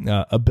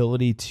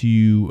ability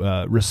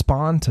to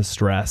respond to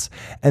stress.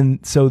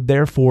 And so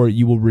therefore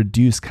you will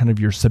reduce kind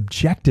of your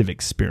subjective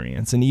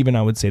experience, and even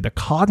I would say the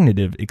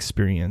cognitive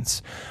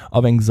experience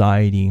of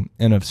anxiety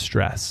and of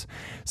stress.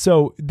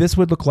 So this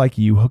would look like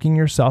you hooking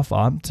yourself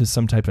up to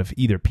some type of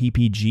either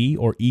PPG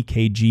or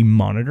EKG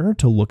monitor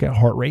to look at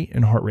heart rate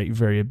and heart rate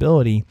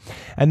variability,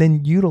 and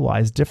then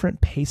utilize different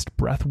paced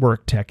breath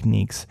work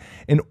techniques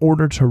in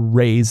order to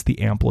raise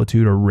the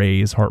amplitude or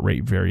raise heart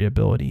rate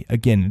variability.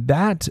 Again,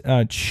 that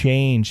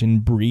change in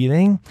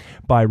breathing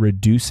by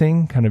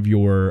reducing kind of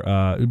your,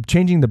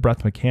 changing the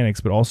breath mechanics,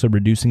 but also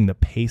reducing the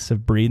pace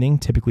of breathing,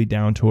 typically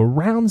down to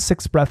around around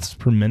 6 breaths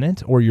per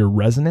minute, or your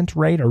resonant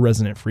rate or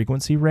resonant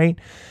frequency rate,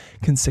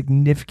 can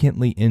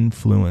significantly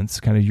influence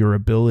kind of your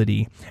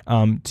ability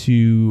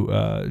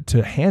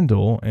to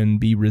handle and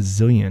be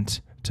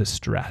resilient to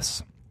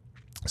stress.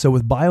 So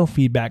with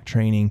biofeedback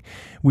training,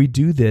 we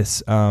do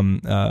this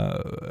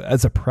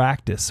as a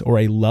practice or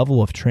a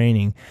level of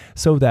training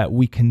so that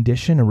we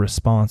condition a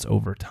response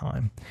over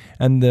time.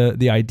 And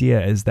the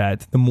idea is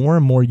that the more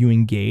and more you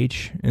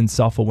engage in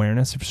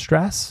self-awareness of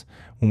stress,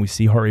 when we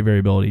see heart rate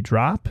variability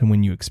drop and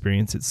when you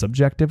experience it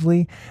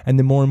subjectively, and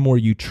the more and more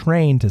you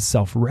train to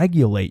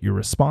self-regulate your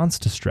response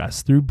to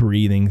stress through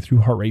breathing, through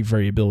heart rate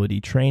variability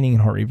training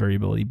and heart rate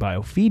variability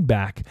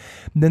biofeedback,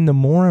 then the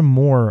more and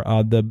more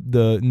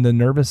the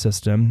nervous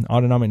system,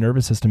 autonomic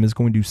nervous system, is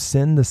going to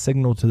send the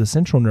signal to the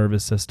central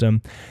nervous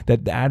system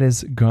that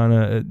is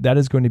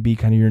going to be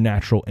kind of your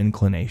natural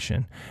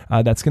inclination.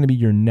 That's going to be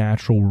your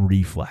natural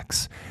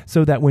reflex.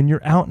 So that when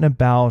you're out and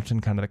about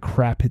and kind of the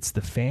crap hits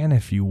the fan,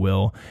 if you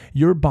will,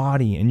 your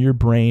body and your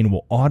brain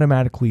will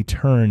automatically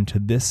turn to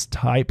this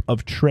type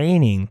of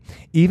training,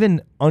 even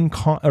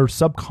or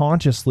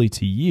subconsciously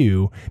to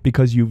you,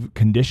 because you've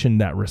conditioned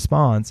that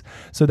response,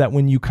 so that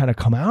when you kind of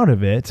come out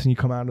of it and you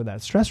come out of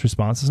that stress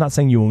response, it's not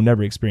saying you will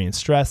never experience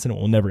stress and it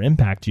will never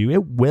impact you.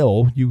 It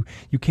will. You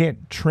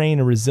can't train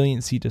a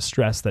resiliency to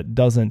stress that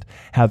doesn't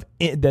have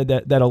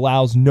that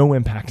allows no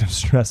impact of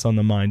stress on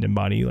the mind and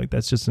body. Like,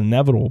 that's just an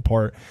inevitable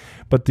part.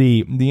 But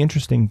the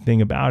interesting thing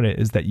about it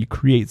is that you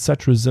create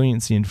such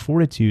resiliency and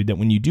fortitude that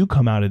when you do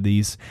come out of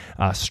these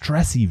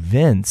stress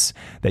events,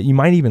 that you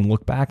might even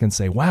look back and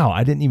say, wow,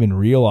 I didn't even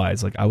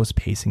realize, like, I was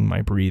pacing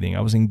my breathing.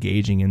 I was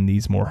engaging in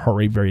these more heart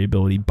rate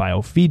variability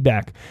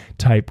biofeedback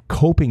type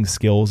coping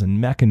skills and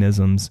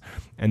mechanisms.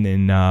 And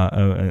then,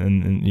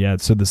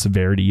 so the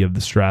severity of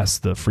the stress,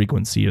 the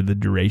frequency or the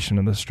duration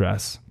of the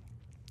stress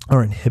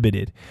are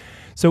inhibited.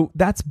 So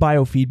that's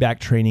biofeedback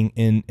training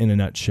in a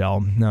nutshell.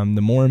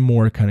 The more and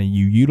more kind of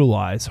you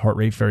utilize heart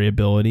rate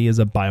variability as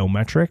a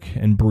biometric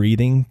and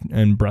breathing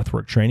and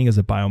breathwork training as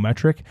a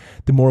biometric,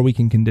 the more we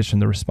can condition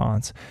the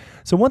response.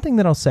 So one thing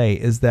that I'll say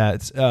is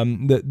that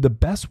the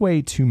best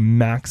way to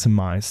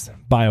maximize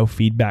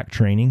biofeedback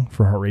training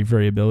for heart rate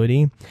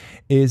variability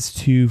is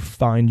to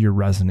find your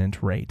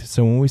resonant rate.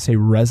 So when we say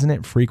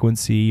resonant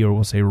frequency, or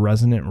we'll say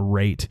resonant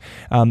rate,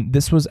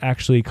 this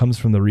comes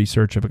from the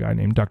research of a guy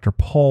named Dr.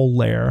 Paul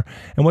Lehrer.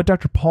 And what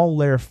Dr. Paul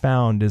Lehrer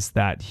found is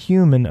that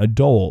human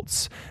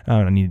adults,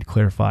 I need to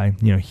clarify,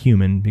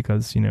 human,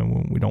 because,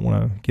 we don't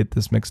want to get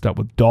this mixed up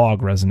with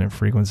dog resonant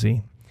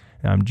frequency.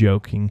 I'm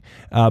joking.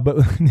 But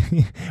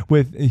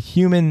with a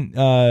human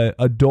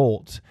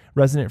adult,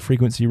 resonant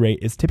frequency rate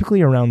is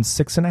typically around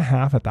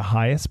 6.5 at the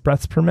highest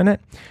breaths per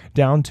minute,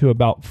 down to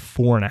about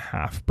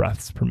 4.5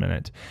 breaths per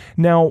minute.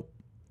 Now,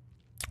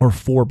 or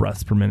 4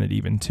 breaths per minute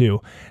even too.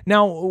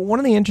 Now, one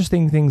of the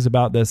interesting things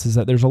about this is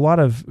that there's a lot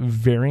of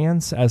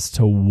variance as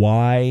to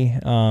why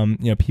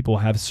people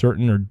have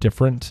certain or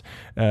different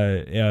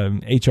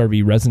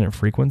HRV resonant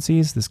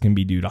frequencies. This can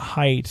be due to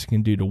height,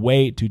 can be due to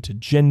weight, due to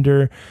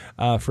gender.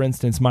 For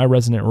instance, my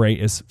resonant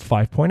rate is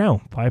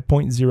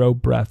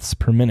 5.0 breaths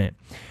per minute.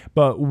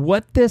 But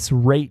what this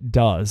rate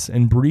does,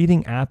 and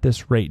breathing at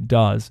this rate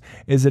does,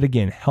 is it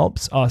again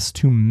helps us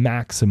to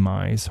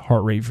maximize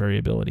heart rate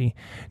variability.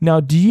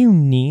 Now, do you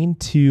need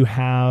to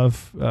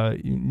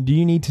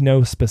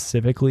know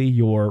specifically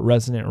your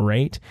resonant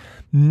rate?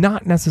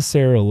 Not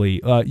necessarily.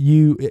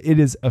 It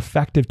is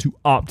effective to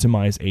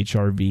optimize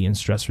HRV and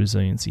stress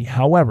resiliency.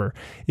 However,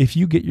 if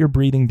you get your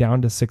breathing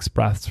down to 6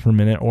 breaths per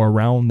minute or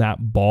around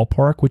that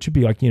ballpark, which would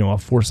be like, a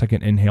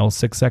 4-second inhale,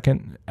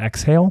 6-second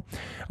exhale,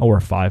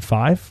 or 5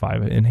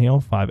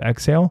 inhale, 5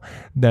 exhale,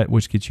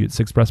 which gets you at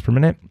 6 breaths per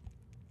minute.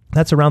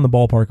 That's around the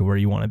ballpark of where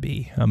you want to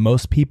be.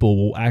 Most people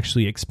will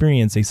actually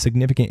experience a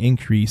significant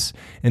increase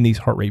in these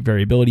heart rate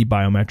variability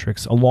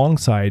biometrics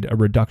alongside a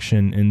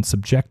reduction in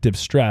subjective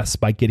stress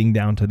by getting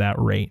down to that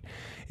rate.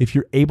 If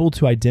you're able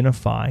to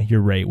identify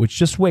your rate, which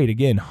just wait,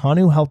 again,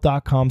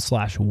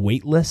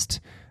 hanuhealth.com/waitlist,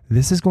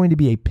 this is going to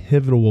be a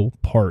pivotal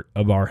part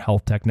of our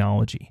health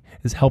technology,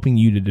 is helping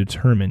you to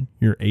determine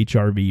your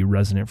HRV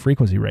resonant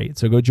frequency rate.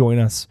 So go join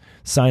us,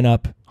 sign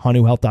up,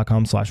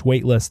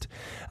 hanuhealth.com/waitlist.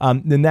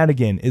 Then that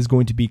again is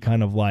going to be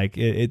kind of like,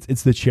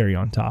 it's the cherry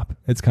on top.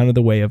 It's kind of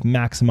the way of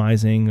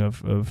maximizing,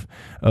 of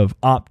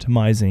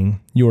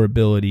optimizing your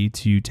ability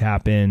to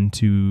tap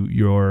into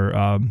your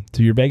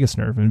vagus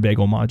nerve and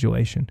vagal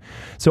modulation.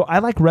 So I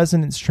like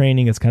resonance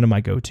training as kind of my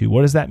go-to.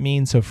 What does that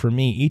mean? So for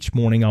me, each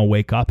morning I'll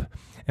wake up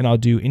and I'll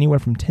do anywhere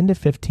from 10 to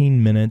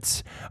 15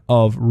 minutes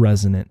of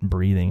resonant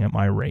breathing at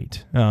my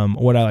rate.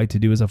 What I like to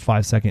do is a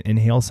 5-second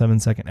inhale,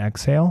 7-second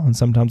exhale, and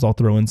sometimes I'll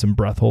throw in some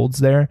breath holds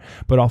there,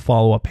 but I'll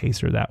follow a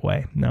pacer that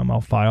way.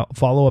 I'll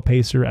follow a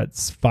pacer at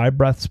 5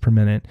 breaths per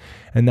minute,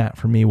 and that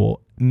for me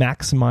will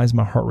maximize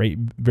my heart rate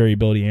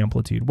variability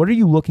amplitude. What are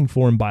you looking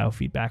for in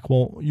biofeedback?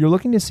 Well, you're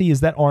looking to see,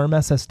 is that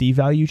RMSSD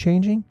value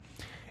changing?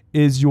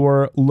 Is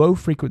your low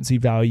frequency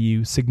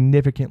value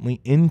significantly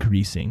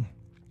increasing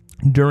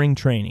during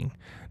training?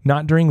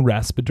 not during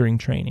rest, but during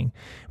training.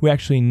 We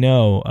actually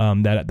know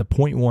that at the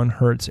 0.1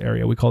 hertz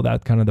area, we call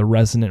that kind of the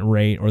resonant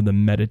rate or the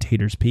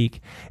meditator's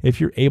peak. If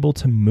you're able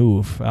to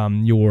move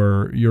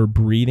your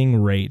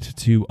breathing rate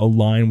to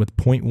align with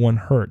 0.1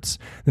 hertz,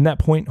 then that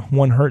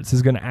 0.1 hertz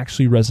is going to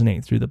actually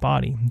resonate through the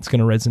body. It's going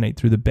to resonate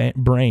through the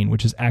brain,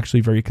 which is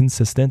actually very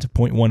consistent.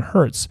 0.1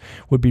 hertz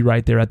would be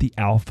right there at the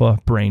alpha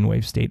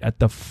brainwave state, at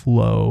the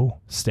flow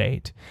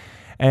state.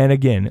 And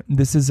again,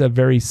 this is a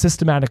very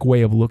systematic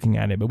way of looking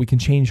at it, but we can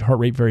change heart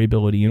rate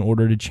variability in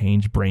order to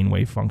change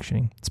brainwave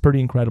functioning. It's pretty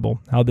incredible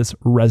how this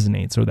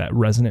resonates, or that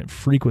resonant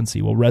frequency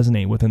will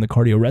resonate within the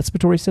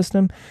cardiorespiratory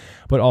system,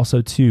 but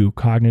also too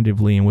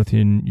cognitively and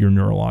within your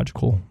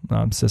neurological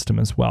system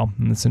as well,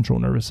 in the central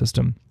nervous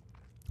system.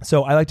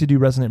 So I like to do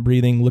resonant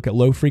breathing, look at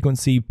low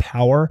frequency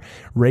power,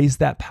 raise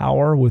that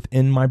power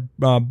within my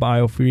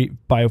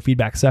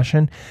biofeedback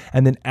session.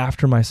 And then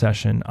after my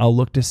session, I'll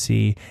look to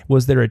see,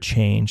 was there a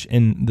change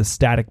in the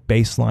static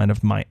baseline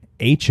of my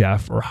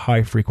HF, or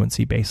high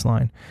frequency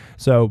baseline?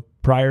 So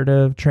prior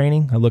to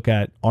training, I look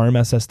at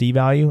RMSSD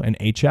value and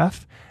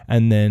HF.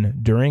 And then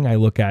during, I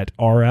look at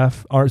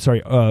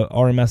RMSSD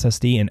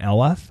and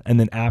LF. And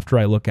then after,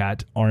 I look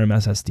at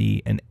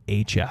RMSSD and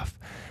HF.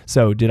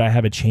 So did I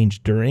have a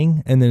change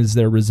during? And then is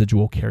there a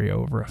residual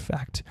carryover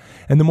effect?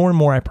 And the more and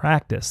more I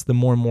practice, the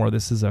more and more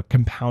this is a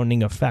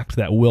compounding effect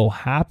that will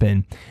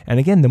happen. And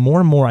again, the more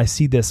and more I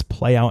see this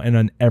play out in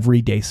an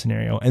everyday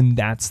scenario. And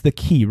that's the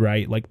key,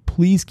 right? Like,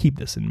 please keep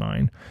this in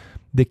mind.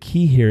 The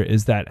key here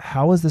is that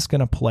how is this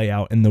going to play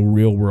out in the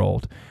real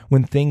world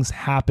when things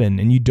happen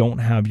and you don't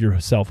have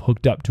yourself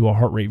hooked up to a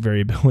heart rate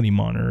variability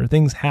monitor?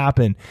 Things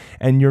happen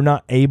and you're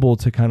not able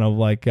to kind of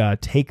like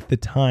take the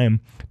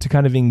time to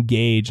kind of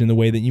engage in the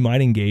way that you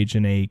might engage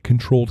in a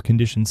controlled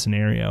condition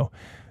scenario.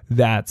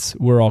 That's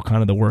where all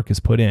kind of the work is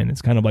put in.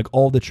 It's kind of like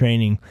all the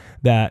training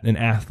that an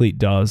athlete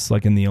does,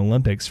 like in the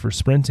Olympics for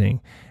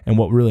sprinting. And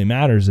what really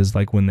matters is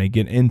like when they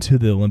get into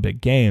the Olympic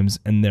Games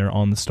and they're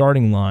on the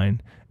starting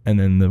line, and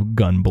then the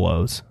gun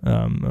blows,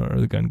 or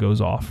the gun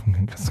goes off.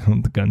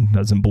 The gun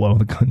doesn't blow,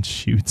 the gun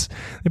shoots.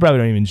 They probably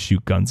don't even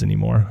shoot guns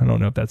anymore. I don't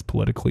know if that's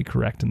politically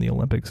correct in the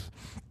Olympics,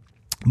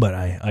 but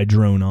I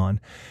drone on.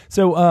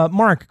 So,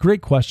 Mark,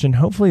 great question.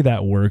 Hopefully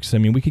that works. I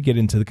mean, we could get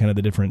into the kind of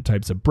the different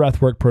types of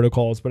breathwork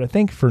protocols, but I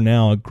think for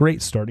now, a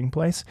great starting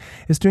place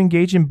is to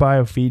engage in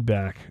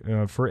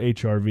biofeedback for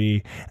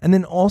HRV. And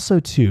then also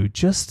too,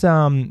 just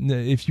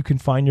if you can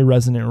find your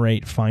resonant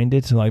rate, find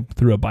it like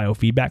through a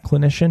biofeedback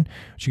clinician,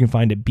 which you can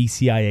find at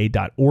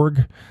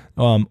bcia.org,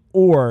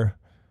 or,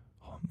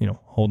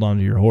 hold on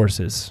to your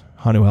horses,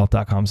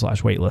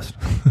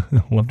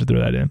 hanuhealth.com/waitlist. Love to throw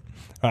that in.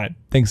 All right.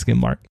 Thanks again,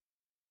 Mark.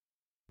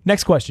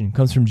 Next question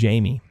comes from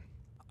Jamie.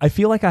 I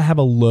feel like I have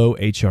a low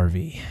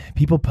HRV.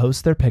 People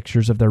post their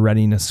pictures of their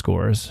readiness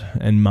scores,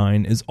 and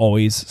mine is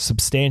always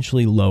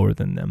substantially lower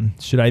than them.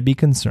 Should I be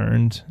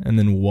concerned? And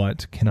then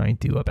what can I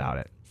do about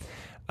it?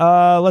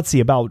 Let's see,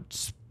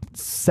 about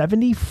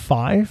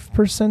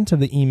 75% of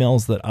the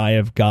emails that I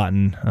have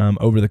gotten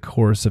over the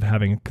course of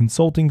having a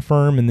consulting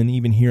firm, and then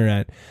even here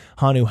at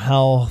Hanu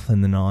Health,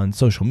 and then on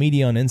social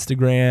media, on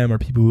Instagram, or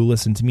people who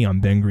listen to me on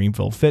Ben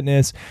Greenfield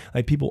Fitness,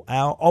 like people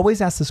always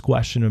ask this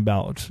question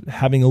about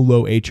having a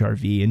low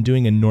HRV and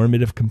doing a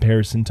normative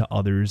comparison to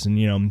others,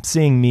 and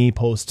seeing me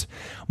post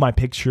my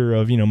picture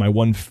of my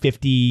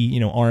 150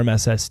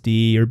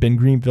 RMSSD, or Ben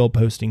Greenfield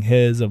posting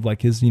his of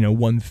like his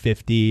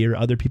 150, or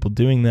other people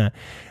doing that,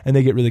 and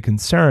they get really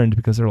concerned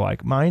because they're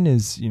like, mine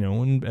is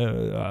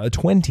a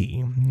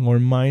 20, or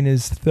mine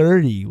is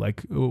 30.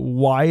 Like,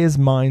 why is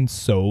mine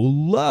so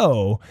low?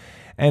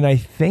 And I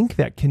think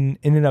that can,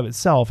 in and of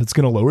itself, it's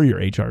going to lower your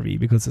HRV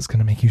because it's going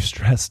to make you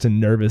stressed and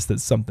nervous that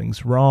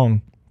something's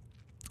wrong.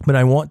 But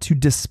I want to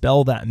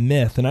dispel that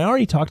myth. And I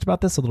already talked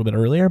about this a little bit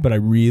earlier, but I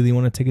really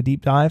want to take a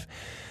deep dive.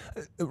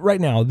 Right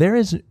now, there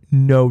is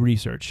no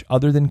research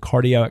other than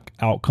cardiac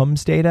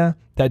outcomes data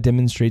that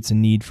demonstrates a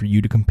need for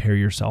you to compare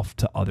yourself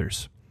to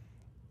others.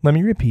 Let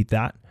me repeat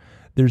that.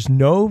 There's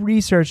no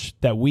research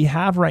that we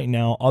have right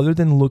now other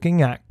than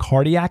looking at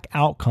cardiac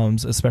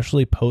outcomes,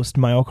 especially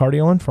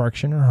post-myocardial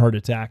infarction or heart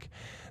attack,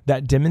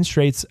 that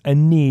demonstrates a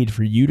need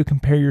for you to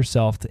compare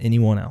yourself to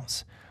anyone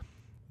else.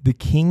 The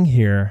king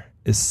here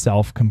is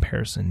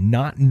self-comparison,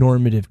 not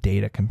normative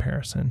data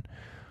comparison.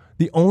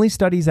 The only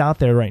studies out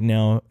there right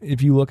now,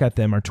 if you look at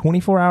them, are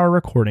 24-hour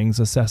recordings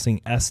assessing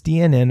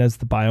SDNN as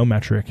the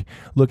biometric,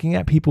 looking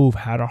at people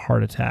who've had a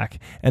heart attack,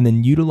 and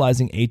then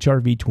utilizing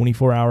HRV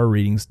 24-hour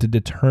readings to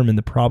determine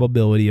the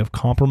probability of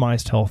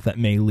compromised health that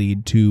may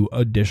lead to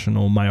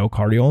additional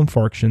myocardial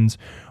infarctions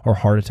or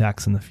heart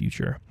attacks in the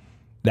future.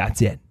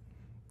 That's it.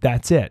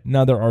 That's it.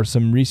 Now, there are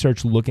some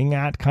research looking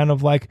at kind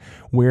of like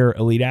where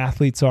elite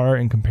athletes are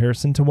in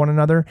comparison to one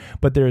another,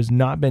 but there has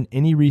not been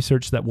any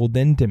research that will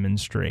then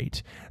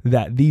demonstrate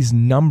that these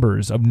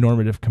numbers of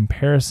normative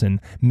comparison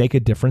make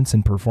a difference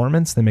in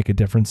performance, they make a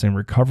difference in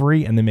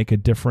recovery, and they make a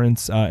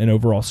difference in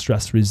overall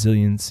stress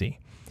resiliency.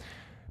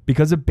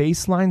 Because a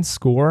baseline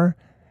score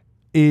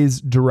is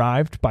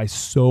derived by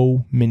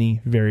so many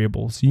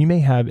variables. You may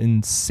have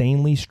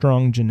insanely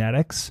strong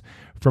genetics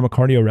from a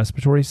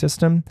cardiorespiratory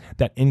system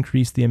that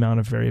increase the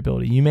amount of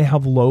variability. You may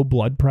have low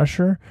blood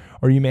pressure,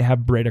 or you may have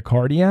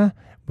bradycardia.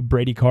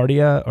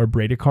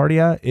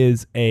 Bradycardia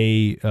is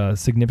a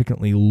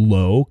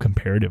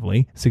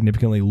comparatively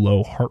significantly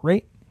low heart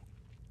rate.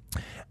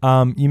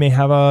 You may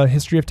have a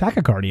history of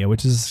tachycardia,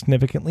 which is a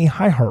significantly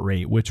high heart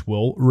rate, which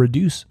will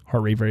reduce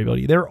heart rate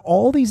variability. There are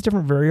all these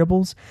different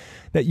variables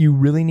that you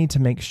really need to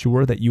make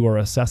sure that you are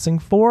assessing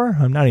for.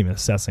 I'm not even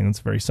assessing, it's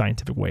a very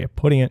scientific way of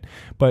putting it,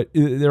 but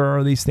there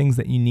are these things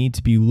that you need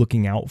to be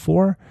looking out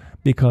for,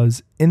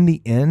 because in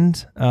the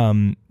end,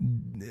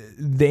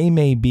 they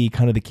may be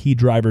kind of the key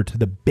driver to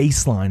the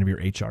baseline of your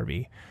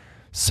HRV.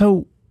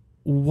 So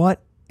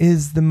what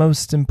is the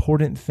most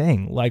important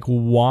thing? Like,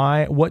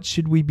 what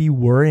should we be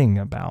worrying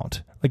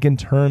about? Like, in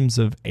terms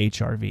of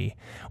HRV?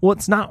 Well,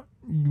 it's not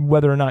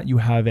whether or not you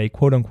have a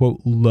quote unquote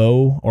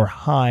low or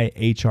high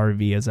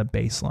HRV as a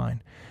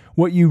baseline.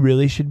 What you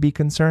really should be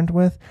concerned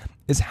with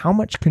is how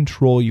much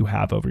control you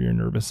have over your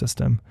nervous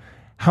system.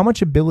 How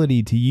much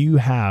ability do you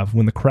have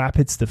when the crap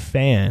hits the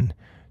fan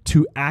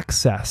to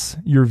access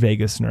your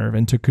vagus nerve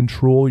and to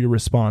control your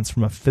response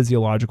from a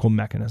physiological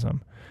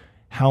mechanism?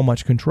 How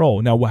much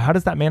control? Now, how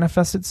does that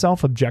manifest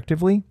itself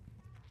objectively?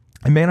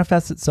 It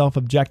manifests itself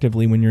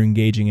objectively when you're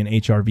engaging in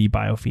HRV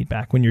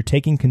biofeedback. When you're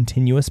taking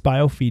continuous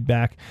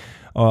biofeedback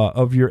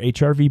of your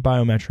HRV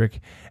biometric,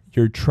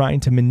 you're trying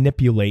to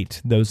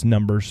manipulate those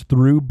numbers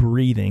through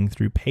breathing,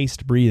 through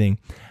paced breathing.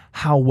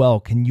 How well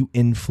can you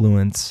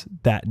influence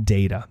that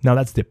data? Now,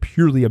 that's the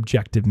purely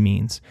objective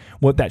means.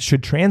 What that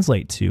should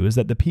translate to is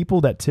that the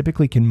people that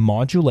typically can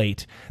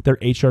modulate their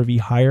HRV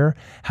higher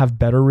have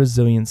better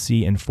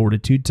resiliency and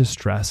fortitude to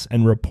stress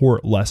and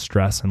report less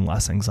stress and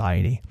less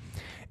anxiety.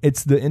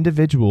 It's the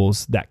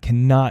individuals that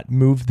cannot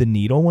move the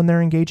needle when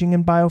they're engaging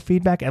in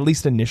biofeedback, at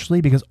least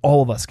initially, because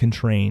all of us can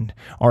train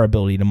our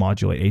ability to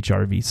modulate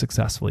HRV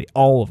successfully.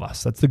 All of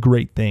us. That's the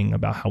great thing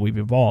about how we've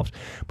evolved.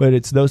 But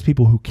it's those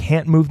people who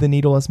can't move the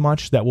needle as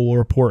much that will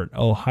report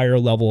a higher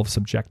level of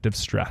subjective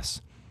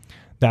stress.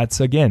 That's,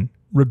 again,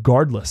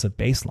 regardless of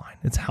baseline.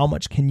 It's how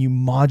much can you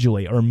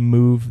modulate or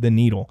move the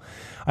needle.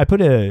 I put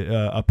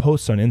a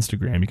post on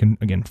Instagram. You can,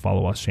 again,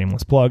 follow us,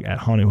 shameless plug, at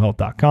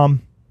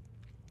hanuhealth.com.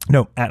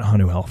 No, at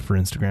Hanu Health for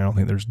Instagram. I don't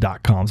think there's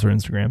 .coms for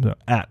Instagram, so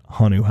at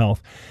Hanu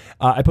Health.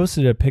 I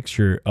posted a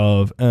picture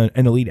of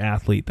an elite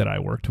athlete that I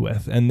worked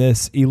with. And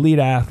this elite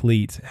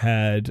athlete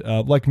had,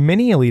 like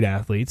many elite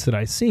athletes that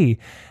I see,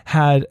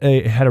 had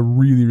a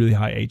really, really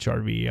high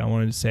HRV. I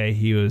wanted to say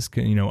he was,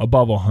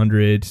 above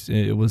 100.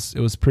 It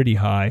was pretty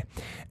high.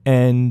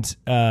 And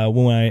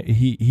when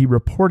he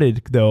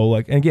reported, though,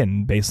 like,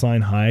 again,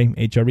 baseline high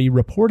HRV,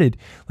 reported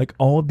like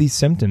all of these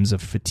symptoms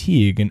of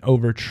fatigue and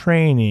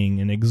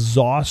overtraining and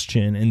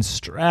exhaustion and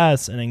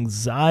stress and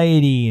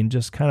anxiety and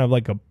just kind of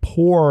like a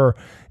poor,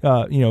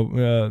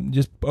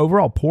 just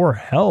overall poor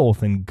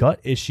health and gut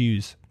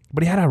issues.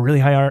 But he had a really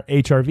high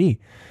HRV.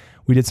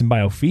 We did some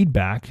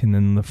biofeedback, and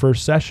then the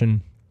first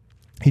session,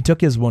 he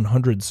took his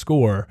 100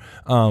 score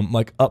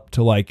up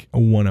to like a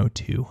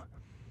 102.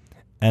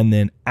 And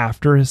then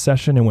after his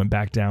session, it went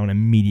back down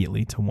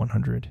immediately to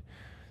 100.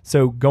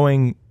 So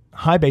going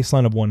high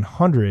baseline of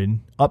 100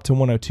 up to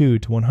 102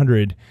 to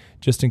 100,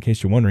 just in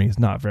case you're wondering, is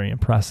not very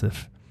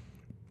impressive.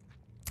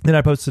 Then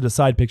I posted a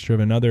side picture of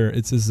another.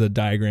 This is a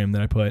diagram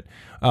that I put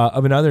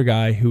of another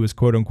guy who was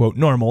quote unquote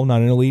normal,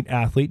 not an elite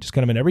athlete, just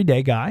kind of an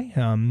everyday guy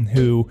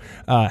who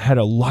had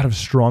a lot of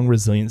strong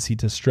resiliency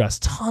to stress,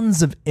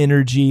 tons of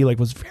energy, like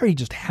was very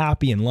just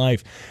happy in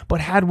life,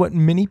 but had what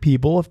many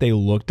people, if they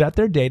looked at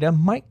their data,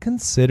 might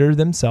consider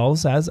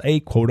themselves as a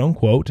quote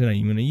unquote, and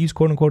I'm going to use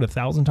quote unquote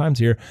 1,000 times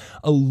here,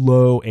 a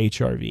low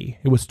HRV.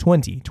 It was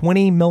 20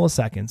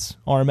 milliseconds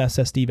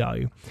RMSSD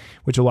value,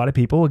 which a lot of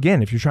people,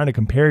 again, if you're trying to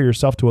compare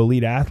yourself to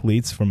elite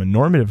athletes from a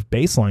normative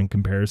baseline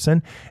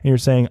comparison, and you're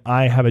saying,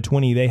 I have a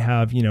 20, they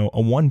have, a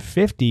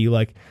 150,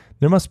 like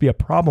there must be a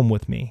problem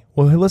with me.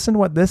 Well, listen to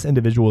what this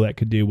individual that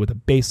could do with a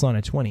baseline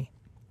of 20.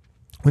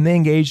 When they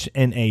engaged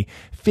in a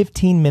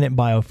 15-minute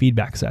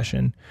biofeedback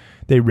session,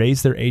 they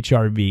raised their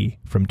HRV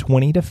from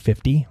 20 to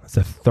 50. That's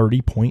a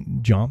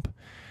 30-point jump.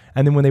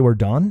 And then when they were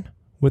done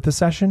with the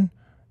session,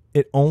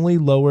 it only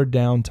lowered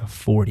down to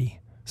 40.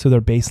 So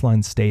their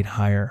baseline stayed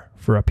higher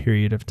for a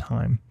period of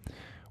time.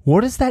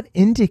 What does that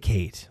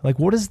indicate? Like,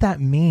 what does that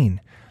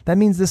mean? That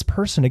means this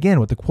person, again,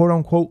 with the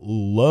quote-unquote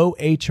low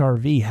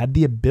HRV, had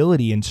the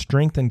ability and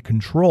strength and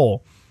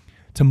control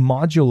to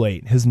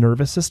modulate his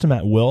nervous system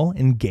at will,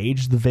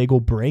 engage the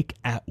vagal brake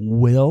at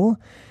will.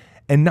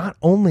 And not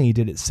only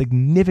did it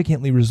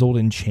significantly result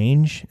in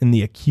change in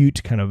the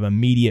acute kind of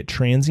immediate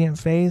transient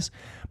phase,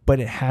 but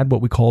it had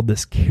what we call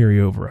this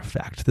carryover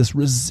effect, this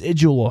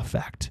residual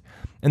effect.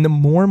 And the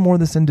more and more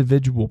this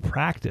individual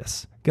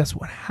practiced, guess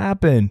what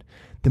happened?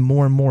 The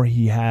more and more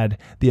he had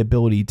the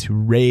ability to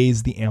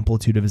raise the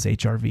amplitude of his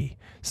HRV.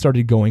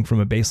 Started going from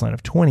a baseline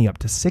of 20 up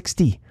to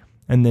 60,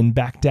 and then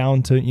back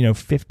down to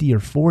 50 or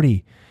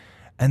 40.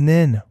 And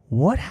then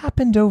what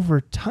happened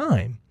over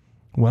time?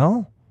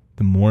 Well,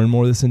 the more and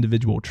more this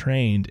individual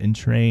trained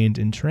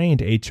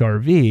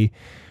HRV,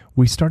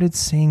 we started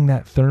seeing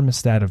that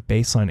thermostat of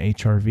baseline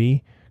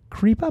HRV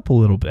creep up a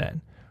little bit.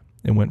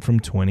 It went from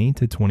 20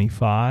 to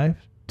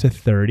 25 to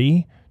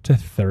 30 to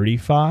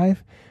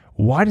 35.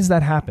 Why does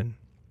that happen?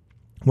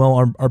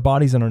 Well, our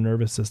bodies and our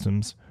nervous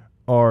systems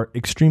are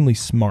extremely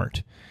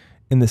smart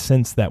in the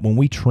sense that when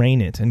we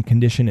train it and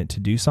condition it to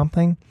do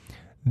something,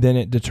 then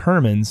it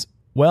determines,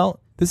 well,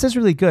 this is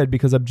really good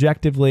because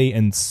objectively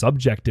and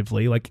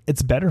subjectively, like,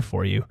 it's better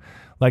for you.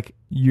 Like,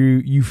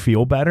 you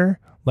feel better,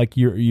 like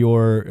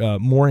you're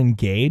more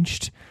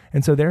engaged.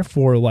 And so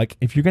therefore, like,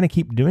 if you're going to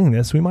keep doing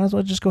this, we might as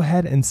well just go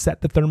ahead and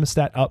set the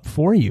thermostat up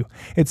for you.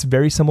 It's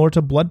very similar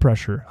to blood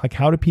pressure. Like,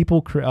 how do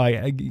people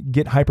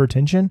get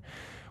hypertension?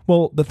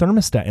 Well, the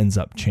thermostat ends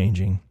up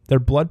changing. Their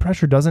blood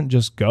pressure doesn't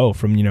just go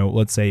from,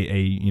 let's say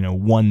a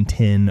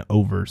 110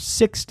 over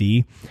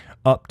 60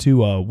 up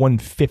to a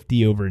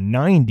 150 over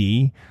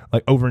 90,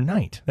 like,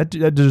 overnight. That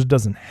just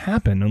doesn't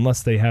happen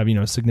unless they have,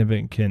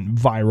 significant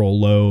viral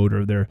load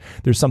or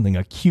there's something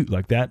acute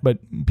like that. But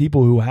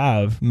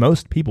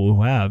most people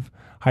who have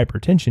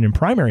hypertension and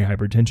primary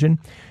hypertension,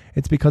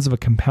 it's because of a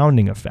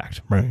compounding effect,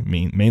 right?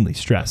 Mainly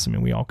stress. I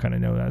mean, we all kind of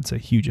know that's a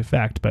huge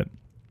effect, but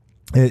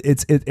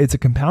it's a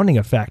compounding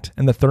effect,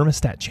 and the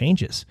thermostat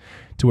changes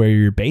to where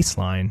your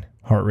baseline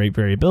heart rate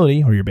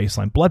variability or your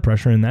baseline blood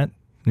pressure in that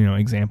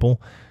example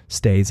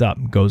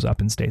goes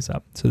up and stays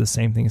up. So the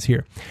same thing is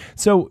here.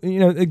 So,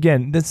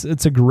 again,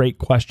 it's a great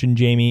question,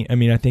 Jamie. I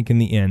mean, I think in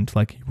the end,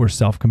 like, we're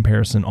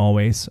self-comparison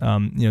always.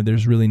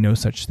 There's really no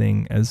such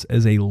thing as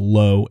a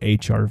low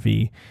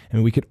HRV. I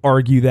mean, we could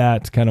argue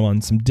that kind of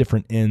on some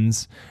different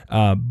ends,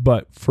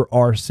 but for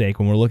our sake,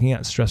 when we're looking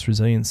at stress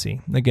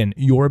resiliency, again,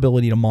 your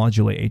ability to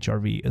modulate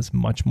HRV is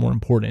much more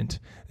important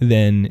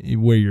than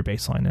where your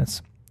baseline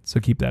is.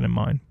 So keep that in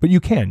mind. But you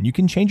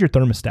can change your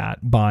thermostat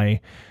by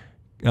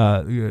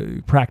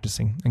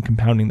practicing and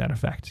compounding that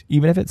effect,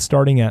 even if it's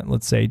starting at,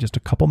 let's say, just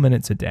a couple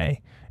minutes a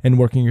day and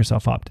working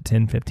yourself up to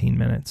 10, 15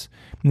 minutes.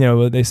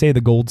 They say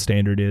the gold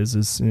standard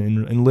is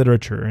in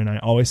literature, and I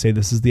always say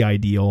this is the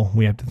ideal.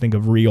 We have to think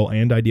of real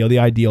and ideal. The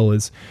ideal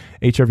is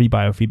HRV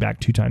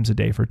biofeedback 2 times a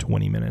day for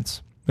 20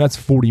 minutes. That's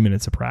 40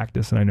 minutes of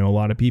practice, and I know a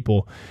lot of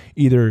people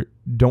either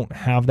don't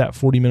have that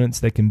 40 minutes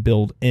they can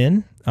build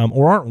in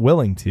or aren't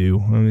willing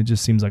to. I mean, it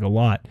just seems like a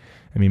lot.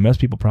 I mean, most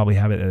people probably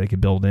have it that they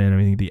could build in. I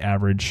mean, the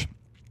average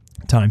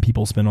time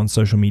people spend on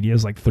social media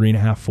is like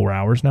 3.5, 4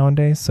 hours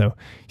nowadays. So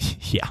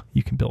yeah,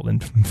 you can build in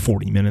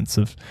 40 minutes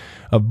of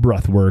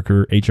breath work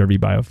or HRV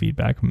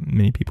biofeedback.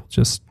 Many people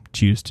just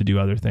choose to do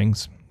other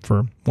things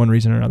for one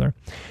reason or another.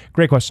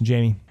 Great question,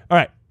 Jamie. All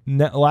right.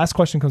 Last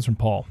question comes from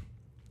Paul.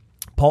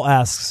 Paul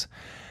asks,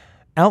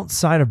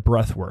 outside of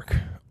breath work,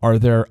 are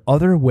there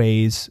other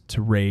ways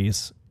to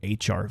raise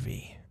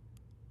HRV?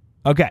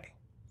 Okay.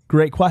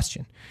 Great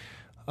question.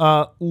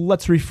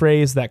 Let's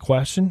rephrase that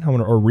question.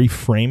 Or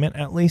reframe it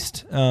at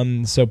least.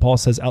 So Paul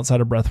says,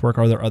 outside of breath work,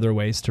 are there other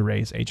ways to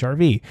raise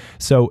HRV?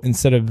 So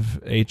instead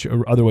of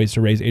other ways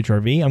to raise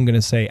HRV, I'm going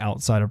to say,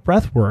 outside of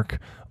breath work,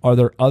 are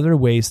there other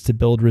ways to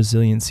build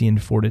resiliency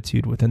and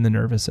fortitude within the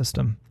nervous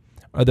system?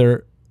 Are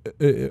there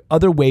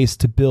other ways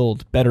to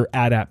build better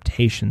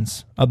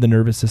adaptations of the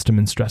nervous system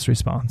and stress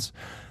response?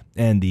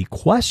 And the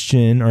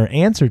question or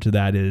answer to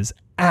that is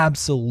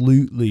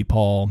absolutely,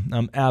 Paul.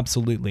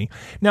 Absolutely.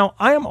 Now,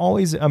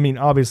 obviously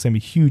I'm a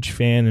huge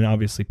fan, and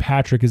obviously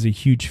Patrick is a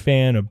huge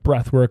fan of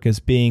breathwork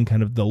as being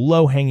kind of the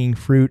low-hanging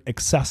fruit,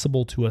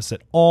 accessible to us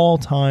at all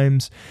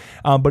times.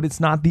 But it's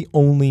not the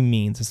only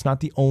means. It's not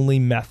the only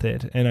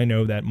method. And I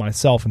know that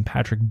myself and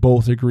Patrick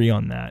both agree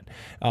on that.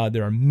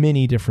 There are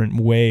many different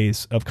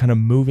ways of kind of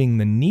moving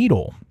the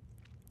needle.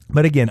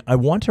 But again, I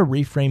want to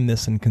reframe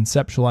this and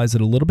conceptualize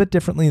it a little bit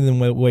differently than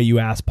the way you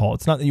asked, Paul.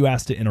 It's not that you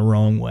asked it in a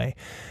wrong way.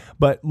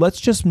 But let's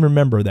just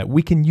remember that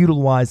we can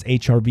utilize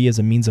HRV as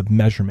a means of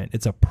measurement.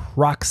 It's a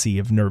proxy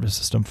of nervous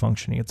system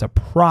functioning. It's a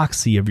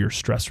proxy of your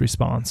stress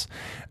response.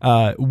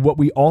 What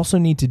we also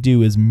need to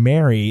do is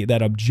marry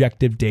that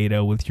objective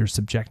data with your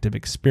subjective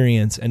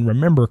experience, and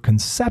remember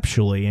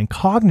conceptually and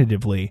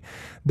cognitively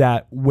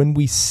that when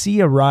we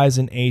see a rise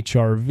in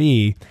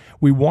HRV,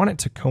 we want it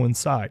to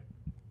coincide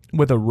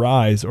with a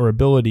rise or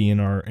ability in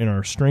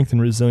our strength and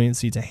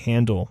resiliency to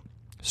handle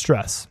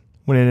stress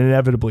when it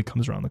inevitably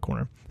comes around the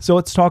corner. So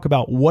let's talk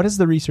about what has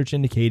the research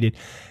indicated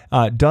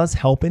does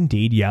help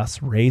indeed,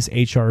 yes, raise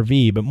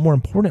HRV, but more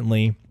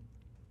importantly,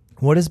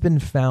 what has been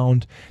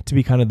found to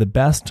be kind of the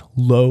best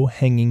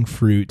low-hanging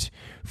fruit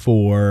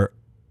for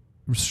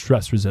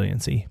stress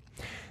resiliency.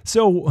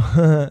 So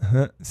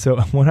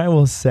what I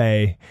will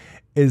say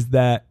is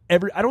that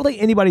I don't think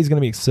anybody's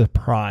going to be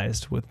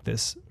surprised with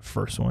this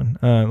first one.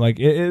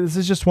 This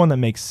is just one that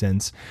makes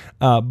sense.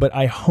 But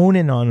I hone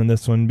in on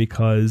this one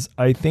because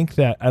I think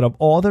that out of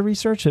all the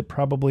research, it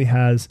probably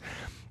has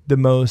the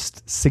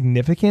most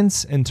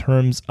significance in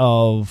terms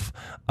of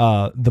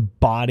the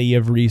body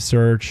of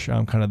research,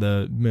 kind of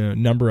the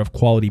number of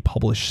quality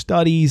published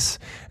studies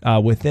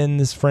within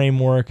this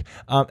framework,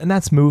 and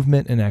that's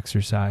movement and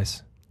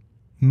exercise.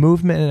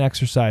 Movement and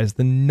exercise,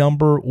 the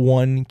number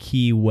one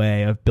key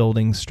way of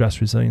building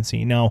stress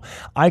resiliency. Now,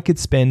 I could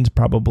spend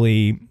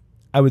probably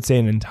I would say,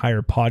 an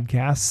entire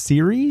podcast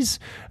series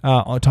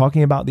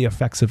talking about the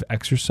effects of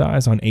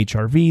exercise on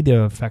HRV,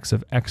 the effects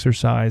of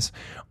exercise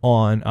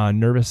on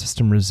nervous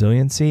system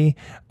resiliency.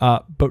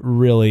 But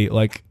really,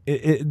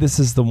 this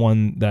is the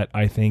one that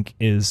I think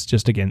is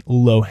just, again,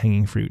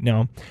 low-hanging fruit.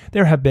 Now,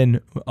 there have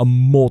been a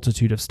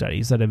multitude of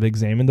studies that have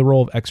examined the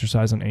role of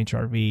exercise on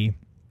HRV.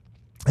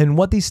 And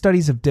what these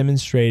studies have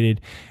demonstrated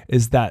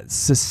is that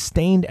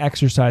sustained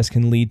exercise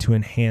can lead to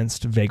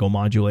enhanced vagal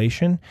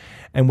modulation.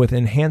 And with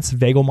enhanced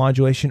vagal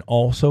modulation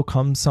also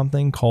comes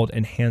something called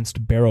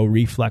enhanced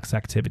baroreflex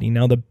activity.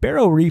 Now, the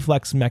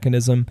baroreflex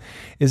mechanism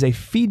is a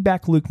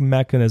feedback loop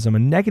mechanism, a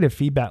negative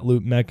feedback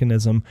loop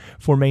mechanism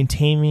for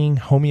maintaining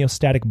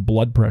homeostatic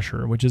blood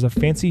pressure, which is a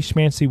fancy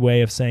schmancy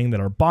way of saying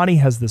that our body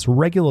has this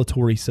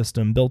regulatory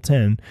system built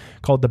in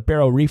called the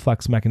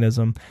baroreflex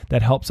mechanism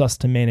that helps us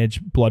to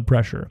manage blood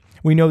pressure.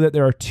 We know that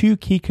there are two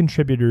key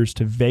contributors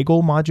to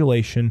vagal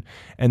modulation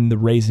and the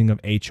raising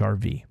of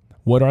HRV.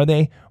 What are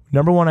they?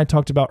 Number one, I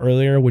talked about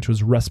earlier, which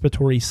was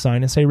respiratory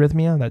sinus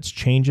arrhythmia. That's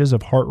changes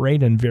of heart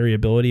rate and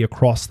variability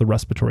across the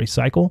respiratory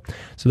cycle.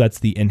 So that's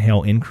the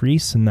inhale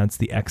increase and that's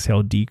the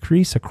exhale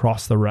decrease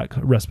across the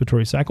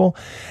respiratory cycle.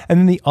 And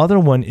then the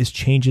other one is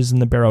changes in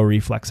the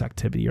baroreflex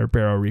activity or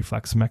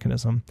baroreflex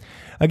mechanism.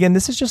 Again,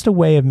 this is just a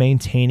way of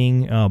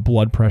maintaining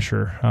blood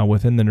pressure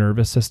within the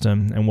nervous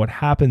system. And what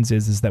happens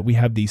is that we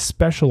have these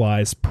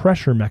specialized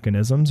pressure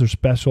mechanisms or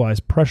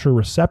specialized pressure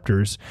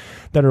receptors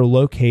that are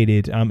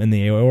located in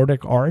the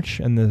aortic arch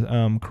and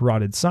the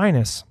carotid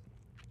sinus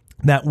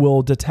that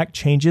will detect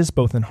changes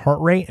both in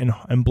heart rate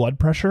and blood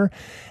pressure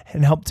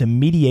and help to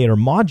mediate or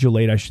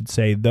modulate, I should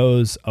say,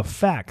 those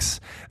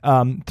effects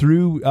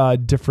through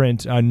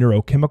different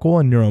neurochemical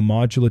and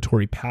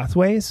neuromodulatory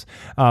pathways,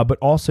 but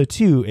also,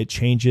 too, it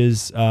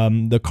changes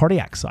the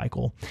cardiac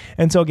cycle.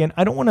 And so, again,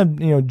 I don't want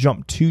to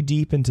jump too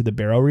deep into the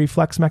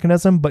baroreflex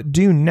mechanism, but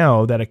do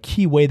know that a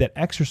key way that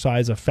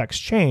exercise affects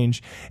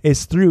change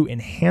is through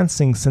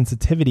enhancing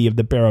sensitivity of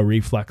the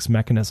baroreflex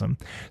mechanism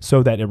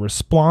so that it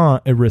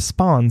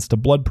responds to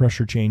blood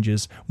pressure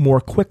changes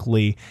more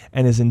quickly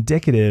and is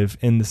indicative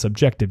in the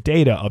subjective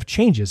data of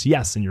changes,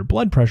 yes, in your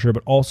blood pressure,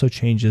 but also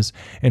changes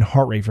in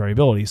heart rate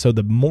variability. So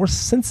the more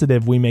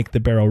sensitive we make the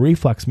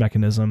baroreflex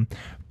mechanism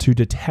to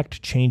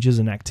detect changes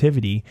in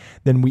activity,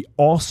 then we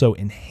also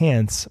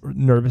enhance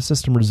nervous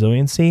system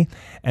resiliency,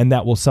 and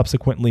that will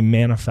subsequently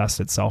manifest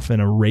itself in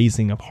a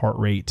raising of heart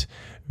rate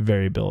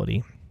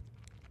variability.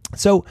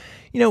 So,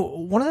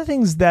 one of the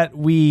things that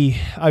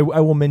I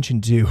will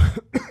mention too,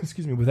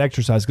 excuse me, with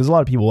exercise, because a lot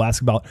of people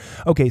ask about,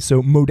 okay,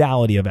 so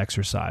modality of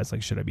exercise,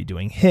 like should I be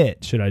doing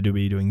HIIT? Should I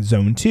be doing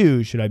zone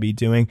 2? Should I be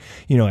doing,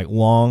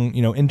 long,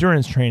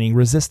 endurance training,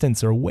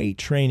 resistance or weight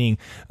training,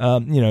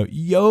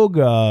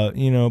 yoga,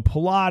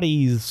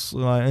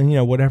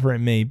 Pilates, whatever it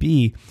may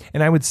be.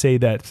 And I would say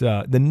that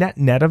the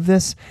net of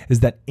this is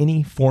that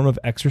any form of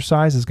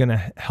exercise is going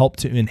to help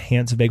to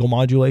enhance vagal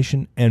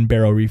modulation and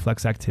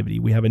baroreflex activity.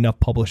 We have enough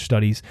published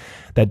studies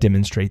that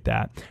demonstrate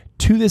that.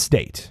 To this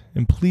date,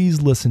 and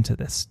please listen to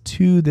this,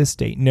 to this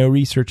date, no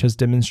research has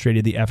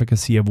demonstrated the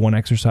efficacy of one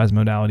exercise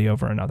modality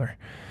over another.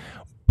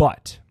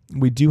 But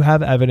we do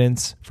have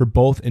evidence for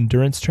both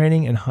endurance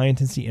training and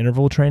high-intensity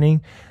interval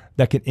training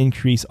that can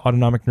increase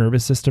autonomic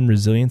nervous system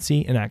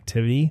resiliency and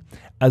activity,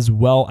 as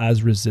well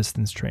as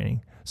resistance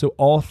training. So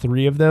all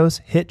three of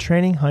those, HIIT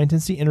training,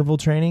 high-intensity interval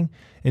training,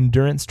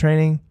 endurance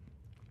training,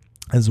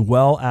 as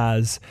well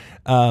as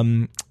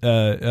weight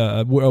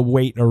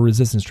or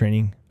resistance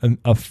training,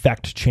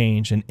 affect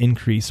change and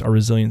increase our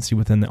resiliency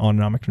within the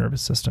autonomic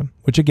nervous system,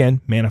 which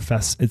again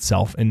manifests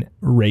itself in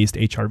raised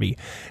HRV.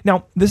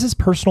 Now, this is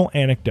personal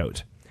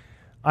anecdote.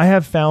 I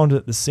have found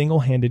that the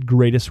single-handed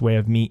greatest way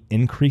of me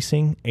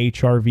increasing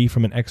HRV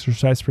from an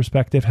exercise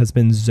perspective has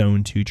been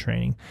Zone 2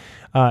 training.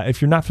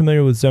 If you're not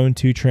familiar with Zone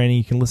 2 training,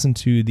 you can listen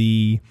to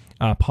the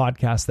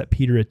podcast that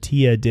Peter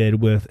Attia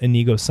did with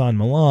Inigo San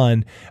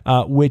Milan,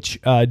 which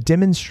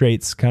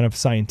demonstrates kind of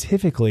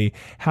scientifically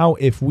how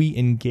if we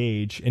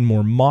engage in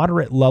more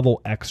moderate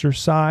level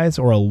exercise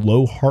or a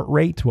low heart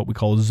rate, what we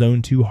call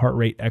Zone 2 heart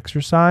rate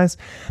exercise,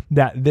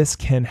 that this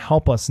can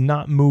help us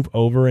not move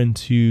over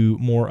into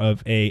more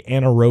of a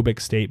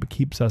anaerobic state, but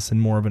keeps us in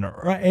more of an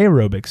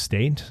aerobic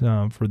state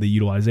for the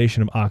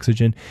utilization of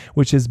oxygen,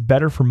 which is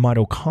better for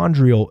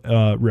mitochondrial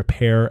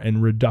repair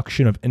and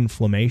reduction of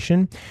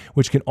inflammation,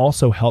 which can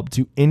also help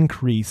to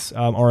increase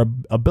our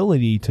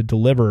ability to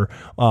deliver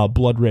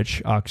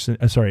blood-rich and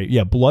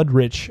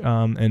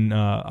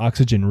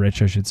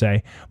oxygen-rich, I should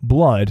say,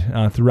 blood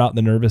throughout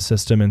the nervous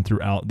system and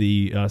throughout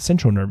the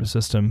central nervous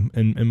system,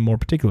 and more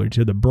particularly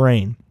to the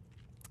brain.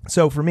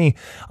 So for me,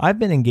 I've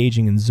been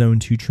engaging in Zone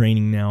 2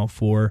 training now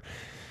for,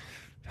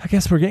 I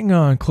guess we're getting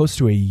on close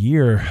to a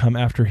year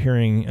after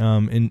hearing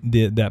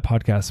that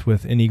podcast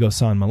with Inigo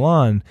San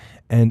Milan.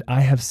 And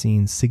I have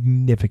seen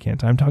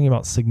I'm talking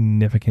about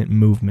significant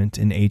movement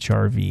in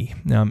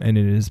HRV. And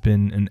it has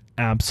been an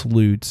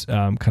absolute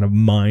kind of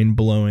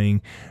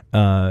mind-blowing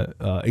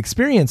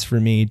experience for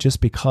me, just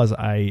because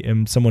I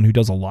am someone who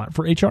does a lot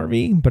for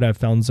HRV, but I've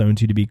found Zone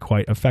 2 to be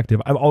quite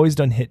effective. I've always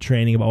done HIIT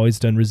training. I've always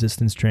done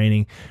resistance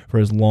training for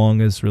as long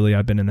as really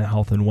I've been in the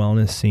health and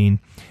wellness scene,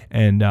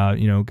 and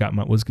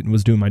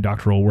was doing my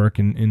doctoral work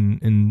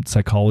in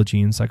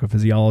psychology and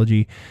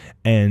psychophysiology.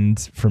 And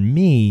for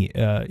me,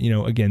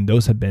 again,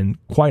 those have been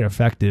quite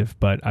effective,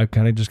 but I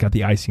kind of just got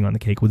the icing on the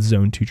cake with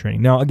Zone 2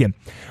 training. Now, again,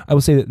 I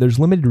will say that there's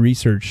limited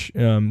research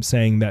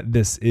saying that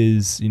this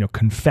is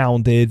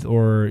confounded,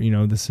 or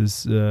this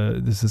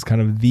is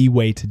kind of the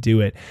way to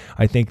do it.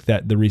 I think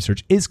that the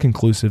research is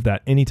conclusive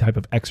that any type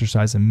of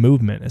exercise and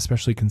movement,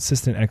 especially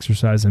consistent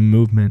exercise and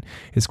movement,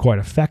 is quite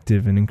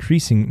effective in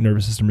increasing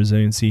nervous system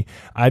resiliency.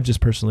 I've just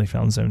personally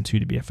found Zone 2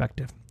 to be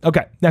effective.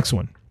 Okay, next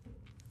one.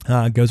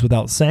 Goes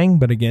without saying,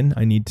 but again,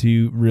 I need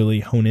to really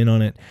hone in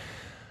on it.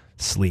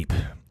 Sleep.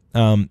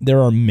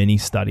 There are many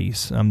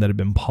studies that have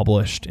been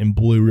published in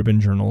blue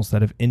ribbon journals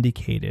that have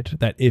indicated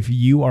that if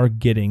you are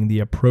getting the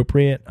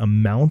appropriate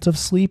amount of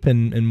sleep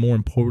and more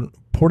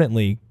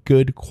importantly,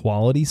 good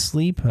quality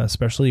sleep,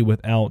 especially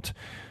without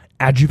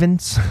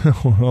adjuvants,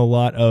 a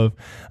lot of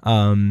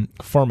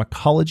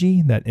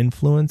pharmacology that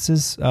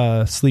influences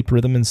sleep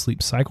rhythm and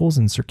sleep cycles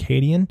and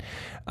circadian,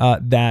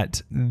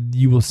 that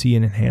you will see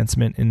an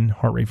enhancement in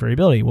heart rate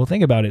variability. Well,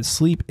 think about it.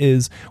 Sleep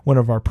is one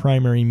of our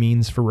primary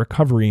means for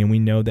recovery, and we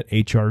know that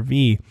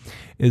HRV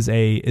is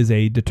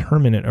a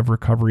determinant of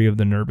recovery of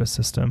the nervous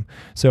system.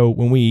 So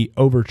when we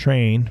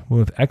overtrain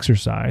with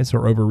exercise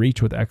or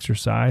overreach with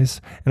exercise,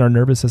 and our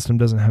nervous system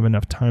doesn't have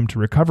enough time to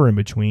recover in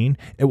between,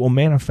 it will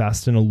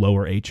manifest in a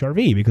lower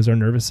HRV because our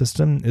nervous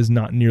system is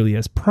not nearly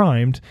as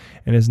primed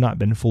and has not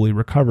been fully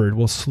recovered.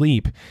 Well,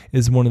 sleep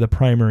is one of the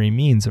primary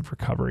means of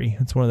recovery.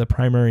 It's one of the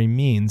primary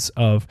means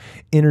of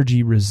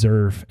energy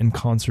reserve and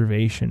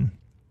conservation.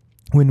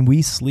 When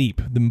we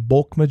sleep, the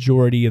bulk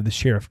majority of the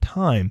share of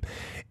time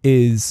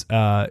is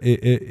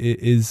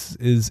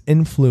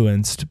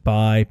influenced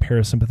by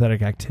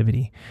parasympathetic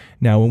activity.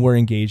 Now, when we're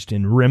engaged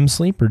in REM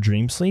sleep or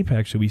dream sleep,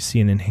 actually we see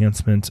an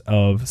enhancement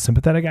of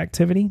sympathetic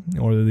activity,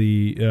 or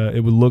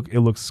it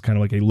looks kind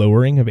of like a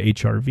lowering of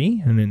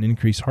HRV and an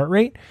increased heart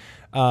rate.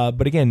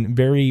 But again,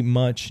 very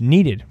much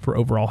needed for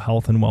overall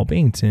health and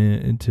well-being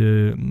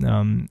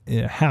to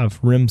have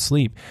REM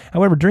sleep.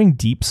 However, during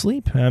deep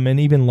sleep and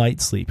even light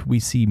sleep, we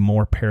see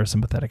more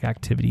parasympathetic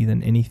activity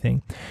than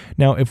anything.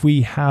 Now, if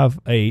we have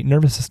a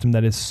nervous system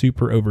that is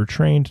super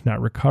overtrained,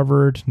 not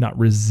recovered, not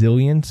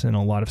resilient, and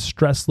a lot of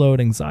stress load,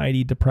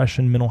 anxiety,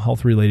 depression, mental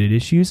health related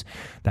issues,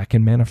 that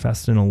can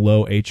manifest in a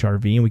low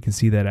HRV, and we can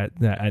see that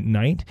at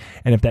night.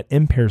 And if that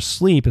impairs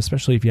sleep,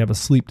 especially if you have a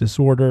sleep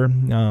disorder,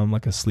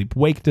 like a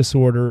sleep-wake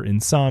disorder,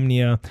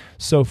 insomnia,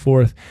 so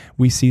forth,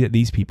 we see that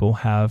these people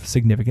have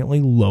significantly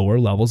lower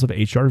levels of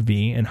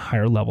HRV and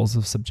higher levels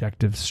of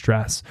subjective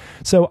stress.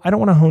 So I don't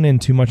want to hone in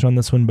too much on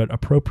this one, but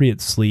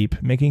appropriate sleep,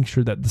 making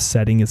sure that the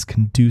setting is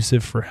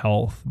conducive for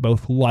health,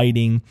 both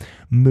lighting,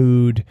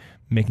 mood,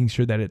 making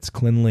sure that it's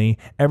cleanly,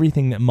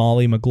 everything that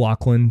Molly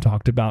McLaughlin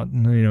talked about,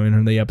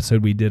 in the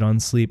episode we did on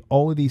sleep.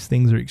 All of these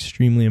things are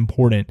extremely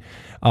important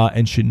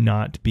and should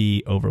not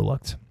be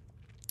overlooked.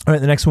 All right,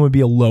 the next one would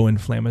be a low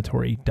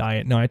inflammatory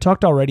diet. Now, I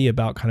talked already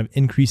about kind of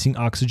increasing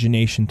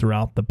oxygenation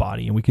throughout the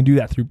body, and we can do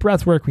that through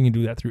breath work. We can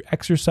do that through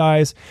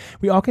exercise.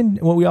 We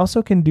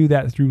also can do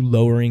that through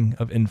lowering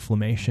of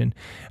inflammation.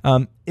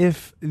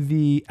 If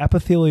the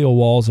epithelial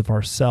walls of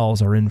our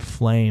cells are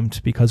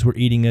inflamed because we're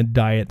eating a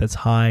diet that's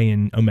high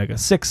in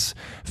omega-6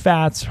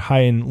 fats,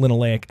 high in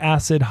linoleic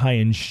acid, high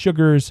in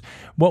sugars,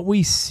 what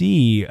we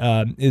see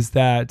is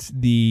that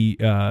the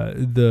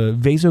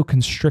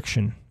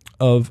vasoconstriction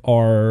of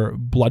our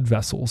blood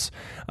vessels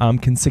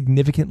can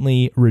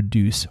significantly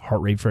reduce heart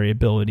rate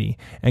variability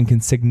and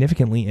can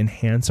significantly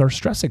enhance our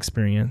stress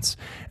experience.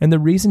 And the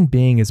reason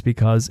being is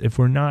because if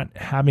we're not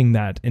having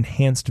that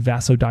enhanced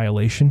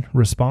vasodilation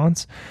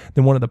response,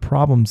 then one of the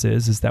problems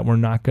is that we're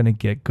not going to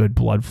get good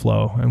blood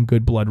flow and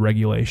good blood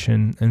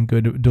regulation and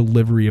good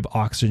delivery of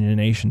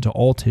oxygenation to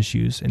all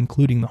tissues,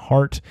 including the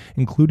heart,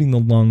 including the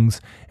lungs,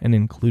 and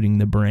including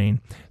the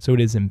brain. So it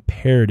is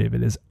imperative,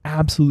 it is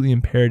absolutely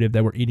imperative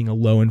that we're eating a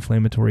low inflammatory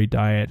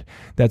diet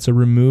that's a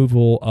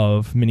removal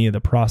of many of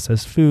the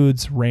processed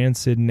foods,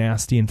 rancid,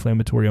 nasty,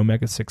 inflammatory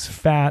omega-6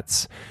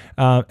 fats,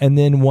 and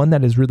then one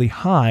that is really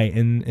high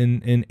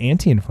in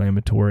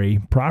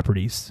anti-inflammatory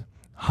properties,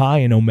 high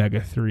in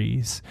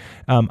omega-3s,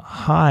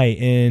 high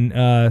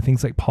in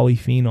things like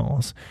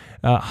polyphenols,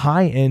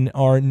 high in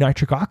our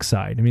nitric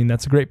oxide. I mean,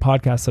 that's a great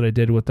podcast that I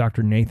did with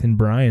Dr. Nathan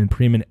Bryan,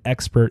 preeminent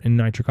expert in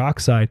nitric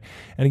oxide.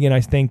 And again,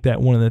 I think that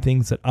one of the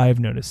things that I've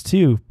noticed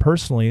too,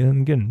 personally,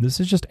 and again,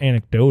 this is just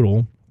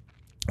anecdotal,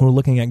 we're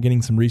looking at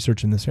getting some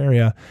research in this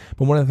area.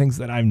 But one of the things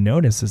that I've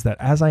noticed is that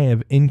as I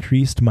have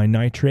increased my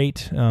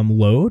nitrate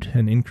load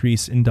and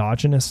increased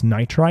endogenous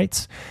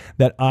nitrites,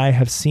 that I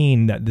have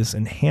seen that this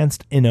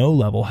enhanced NO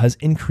level has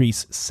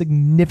increased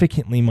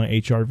significantly my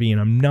HRV.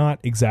 And I'm not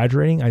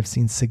exaggerating. I've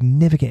seen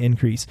significant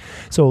increase.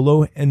 So a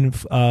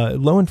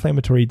low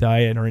inflammatory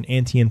diet or an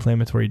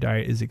anti-inflammatory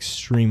diet is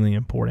extremely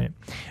important.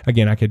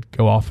 Again, I could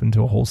go off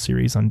into a whole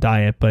series on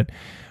diet, but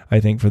I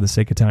think for the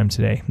sake of time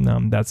today,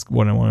 that's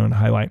what I want to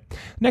highlight.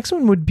 Next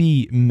one would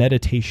be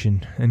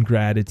meditation and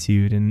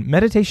gratitude. And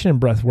meditation and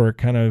breath work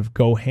kind of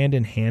go hand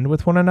in hand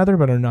with one another,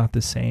 but are not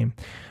the same.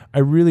 I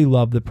really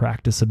love the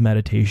practice of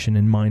meditation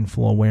and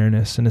mindful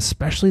awareness, and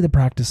especially the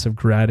practice of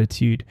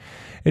gratitude.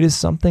 It is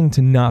something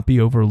to not be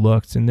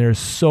overlooked, and there's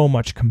so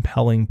much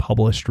compelling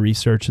published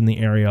research in the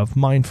area of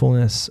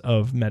mindfulness,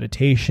 of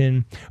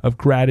meditation, of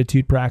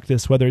gratitude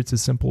practice, whether it's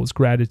as simple as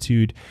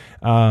gratitude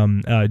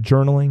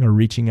journaling or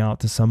reaching out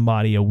to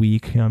somebody a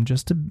week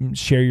just to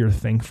share your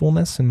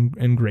thankfulness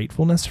and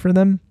gratefulness for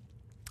them.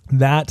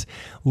 That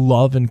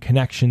love and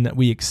connection that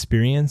we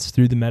experience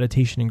through the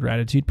meditation and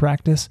gratitude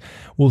practice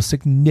will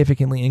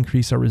significantly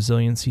increase our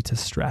resiliency to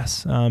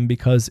stress,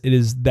 because it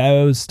is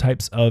those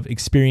types of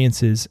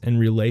experiences and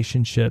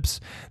relationships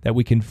that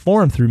we can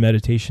form through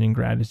meditation and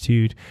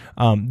gratitude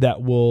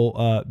that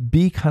will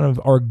be kind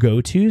of our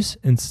go-tos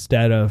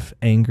instead of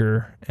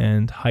anger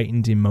and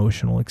heightened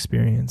emotional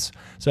experience.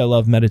 So I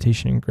love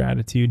meditation and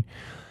gratitude.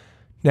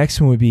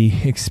 Next one would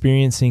be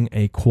experiencing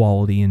a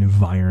quality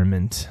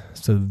environment.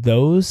 So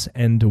those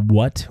and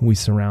what we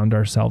surround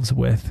ourselves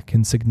with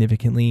can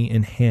significantly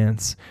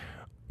enhance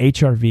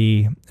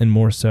HRV, and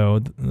more so,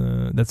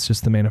 that's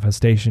just the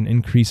manifestation,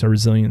 increase our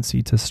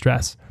resiliency to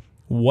stress.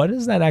 What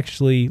does that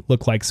actually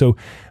look like? So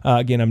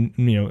again, I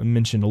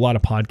mentioned a lot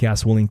of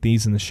podcasts. We'll link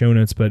these in the show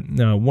notes, but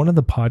one of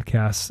the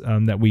podcasts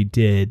that we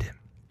did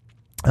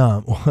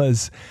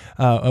was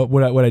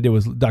what I did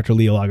was Dr.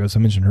 Leah Lagos. I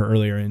mentioned her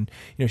earlier, and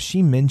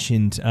she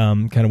mentioned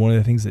kind of one of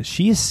the things that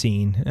she has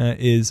seen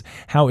is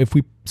how if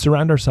we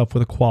surround ourselves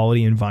with a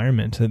quality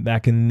environment,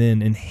 that can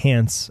then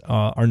enhance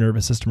our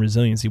nervous system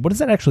resiliency. What does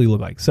that actually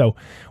look like? So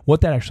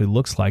what that actually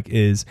looks like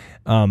is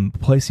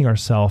placing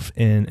ourselves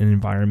in an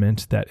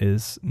environment that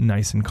is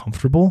nice and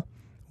comfortable,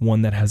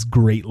 one that has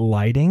great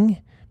lighting,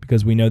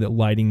 because we know that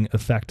lighting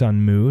effect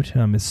on mood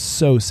is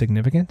so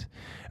significant.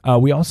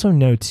 We also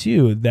know,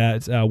 too,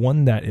 that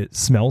one that it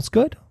smells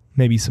good,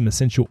 maybe some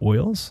essential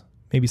oils,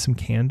 maybe some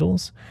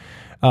candles.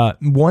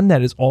 One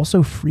that is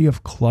also free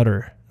of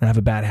clutter. I have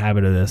a bad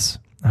habit of this.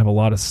 I have a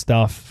lot of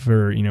stuff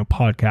for,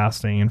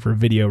 podcasting and for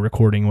video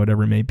recording,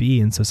 whatever it may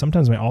be. And so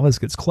sometimes my office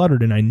gets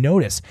cluttered, and I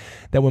notice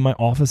that when my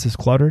office is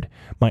cluttered,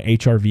 my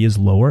HRV is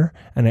lower,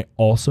 and I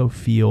also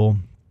feel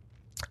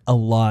a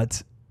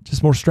lot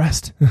just more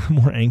stressed,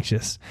 more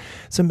anxious.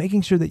 So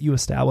making sure that you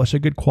establish a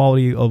good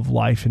quality of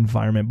life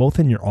environment, both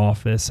in your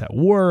office, at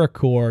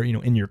work, or,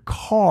 in your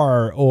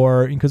car,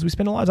 or because we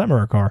spend a lot of time in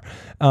our car,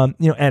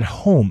 at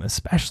home,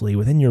 especially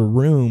within your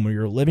room or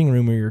your living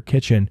room or your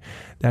kitchen.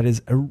 That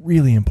is a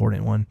really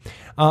important one.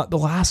 The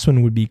last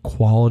one would be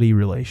quality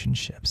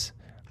relationships.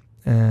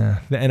 And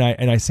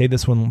I say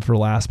this one for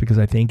last because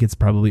I think it's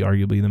probably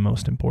arguably the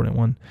most important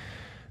one.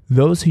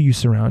 Those who you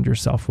surround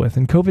yourself with.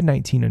 And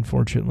COVID-19,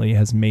 unfortunately,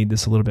 has made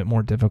this a little bit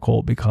more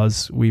difficult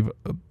because we've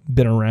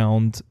been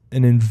around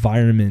an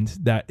environment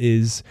that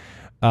is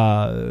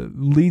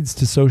leads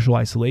to social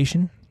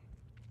isolation.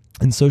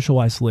 And social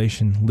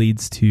isolation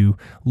leads to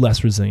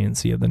less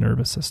resiliency of the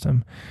nervous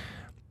system.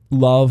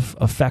 Love,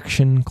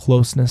 affection,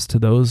 closeness to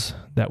those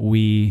that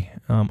we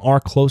are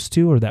close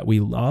to or that we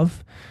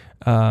love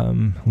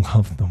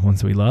the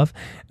ones we love,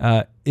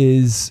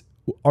 is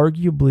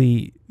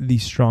arguably the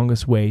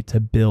strongest way to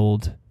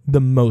build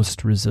the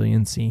most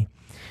resiliency.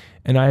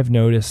 And I've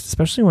noticed,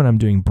 especially when I'm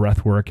doing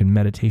breath work and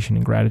meditation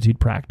and gratitude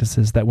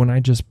practices, that when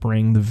I just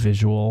bring the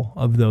visual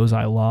of those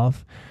I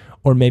love,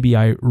 or maybe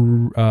I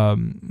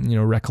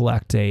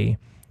recollect a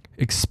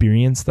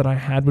experience that I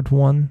had with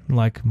one,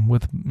 like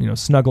with,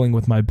 snuggling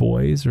with my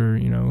boys, or,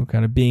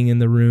 kind of being in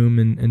the room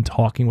and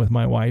talking with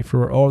my wife,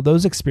 or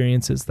those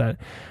experiences that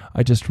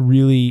I just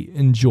really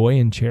enjoy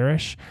and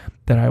cherish,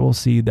 that I will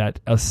see that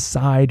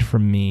aside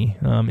from me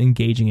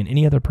engaging in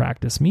any other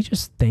practice, me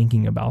just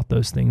thinking about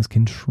those things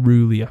can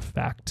truly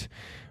affect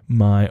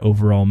my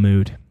overall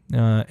mood,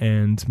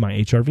 and my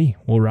HRV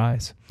will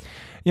rise.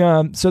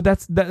 Yeah, so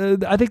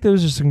I think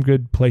those are some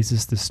good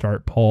places to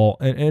start, Paul.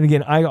 And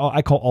again,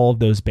 I call all of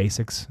those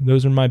basics.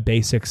 Those are my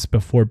basics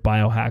before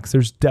biohacks.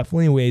 There's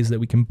definitely ways that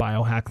we can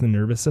biohack the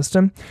nervous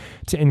system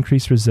to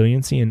increase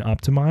resiliency and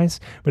optimize.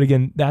 But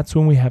again, that's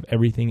when we have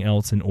everything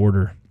else in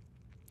order.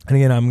 And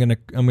again, I'm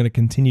gonna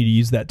continue to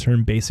use that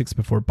term basics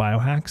before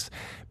biohacks,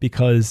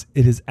 because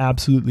it is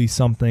absolutely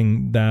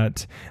something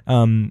that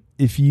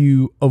if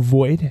you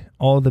avoid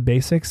all of the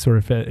basics, or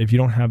if you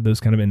don't have those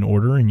kind of in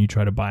order and you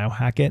try to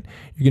biohack it,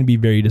 you're going to be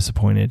very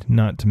disappointed.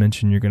 Not to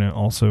mention you're going to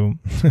also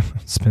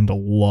spend a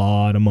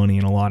lot of money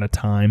and a lot of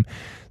time.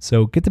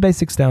 So get the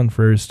basics down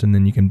first, and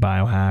then you can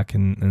biohack,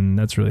 and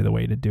that's really the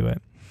way to do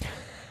it.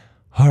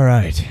 All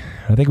right.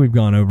 I think we've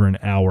gone over an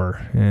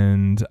hour,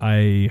 and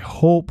I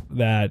hope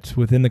that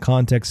within the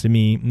context of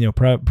me,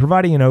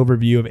 providing an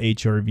overview of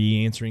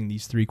HRV, answering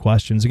these 3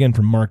 questions, again,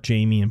 from Mark,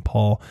 Jamie, and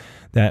Paul,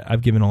 that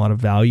I've given a lot of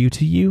value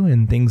to you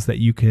and things that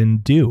you can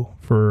do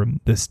for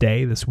this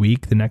day, this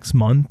week, the next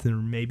month, or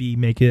maybe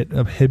make it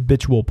a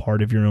habitual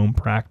part of your own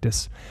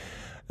practice.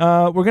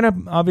 We're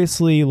going to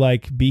obviously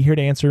be here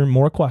to answer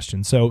more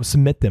questions. So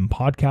submit them,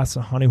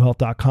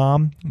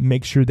 podcasts@hanuhealth.com.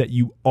 Make sure that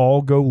you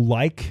all go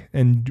like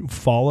and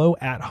follow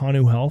at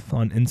Hanu Health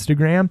on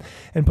Instagram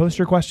and post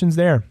your questions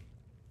there.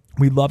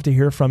 We'd love to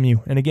hear from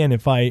you. And again,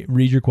 if I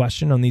read your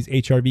question on these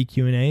HRV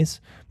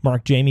Q&As,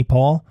 Mark, Jamie,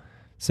 Paul,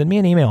 send me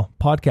an email,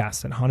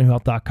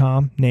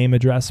 podcasts@hanuhealth.com, name,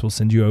 address. We'll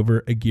send you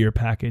over a gear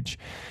package.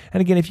 And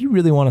again, if you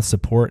really want to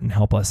support and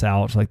help us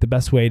out, the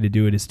best way to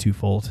do it is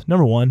twofold.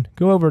 Number one,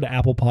 go over to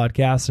Apple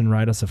Podcasts and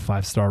write us a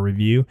 5-star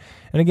review.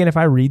 And again, if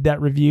I read that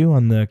review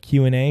on the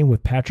Q&A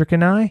with Patrick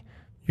and I,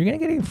 you're going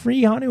to get a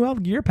free Hanu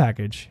Health gear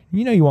package.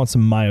 You want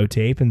some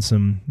myotape and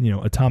some,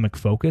 Atomic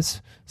Focus,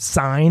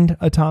 signed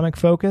Atomic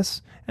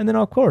Focus. And then,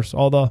 of course,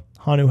 all the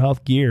Hanu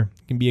Health gear.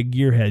 You can be a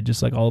gearhead,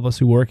 just like all of us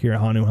who work here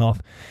at Hanu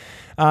Health.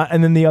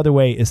 And then the other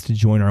way is to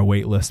join our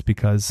wait list,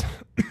 because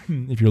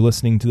if you're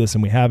listening to this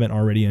and we haven't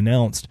already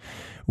announced,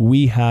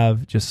 we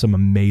have just some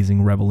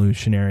amazing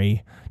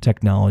revolutionary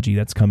technology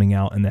that's coming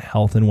out in the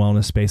health and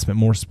wellness space, but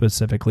more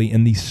specifically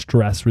in the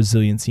stress,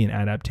 resiliency, and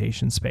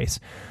adaptation space,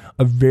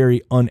 a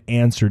very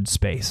unanswered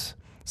space.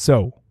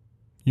 So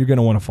you're going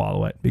to want to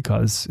follow it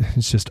because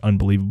it's just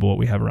unbelievable what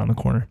we have around the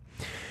corner.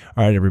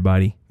 All right,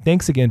 everybody.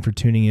 Thanks again for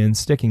tuning in,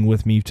 sticking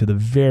with me to the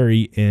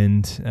very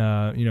end.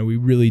 We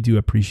really do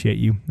appreciate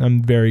you. I'm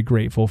very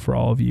grateful for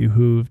all of you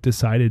who've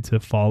decided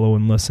to follow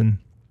and listen.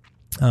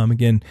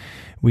 Again,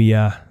 we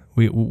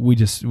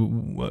just,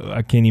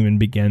 I can't even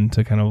begin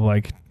to kind of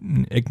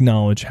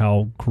acknowledge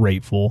how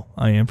grateful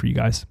I am for you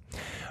guys.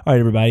 All right,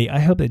 everybody. I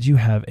hope that you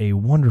have a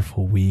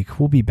wonderful week.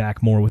 We'll be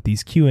back more with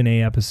these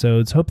Q&A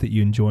episodes. Hope that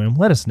you enjoy them.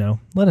 Let us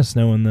know. Let us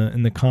know in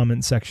the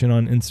comment section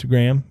on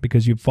Instagram,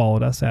 because you've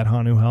followed us at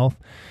Hanu Health.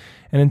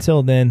 And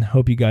until then,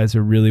 hope you guys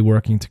are really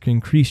working to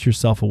increase your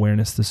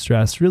self-awareness to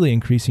stress, really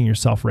increasing your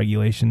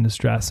self-regulation to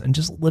stress, and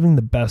just living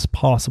the best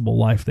possible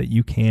life that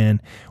you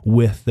can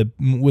with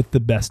the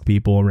best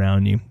people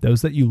around you,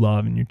 those that you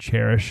love and you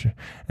cherish,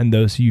 and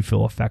those who you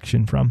feel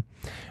affection from.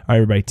 All right,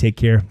 everybody, take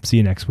care. See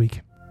you next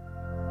week.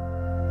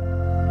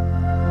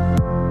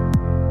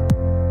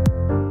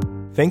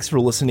 Thanks for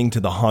listening to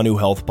the Hanu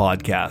Health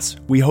Podcast.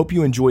 We hope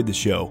you enjoyed the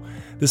show.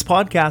 This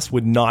podcast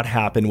would not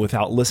happen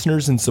without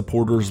listeners and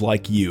supporters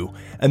like you,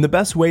 and the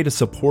best way to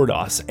support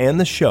us and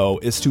the show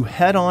is to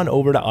head on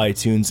over to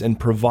iTunes and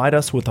provide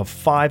us with a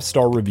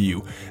 5-star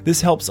review.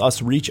 This helps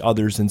us reach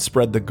others and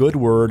spread the good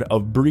word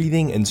of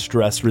breathing and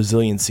stress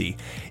resiliency.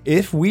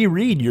 If we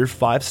read your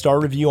 5-star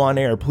review on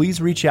air,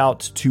 please reach out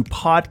to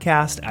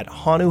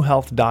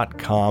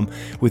podcast@hanuhealth.com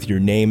with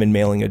your name and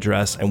mailing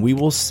address, and we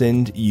will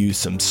send you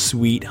some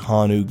sweet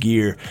Hanu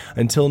gear.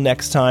 Until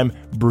next time,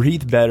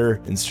 breathe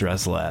better and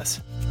stress less.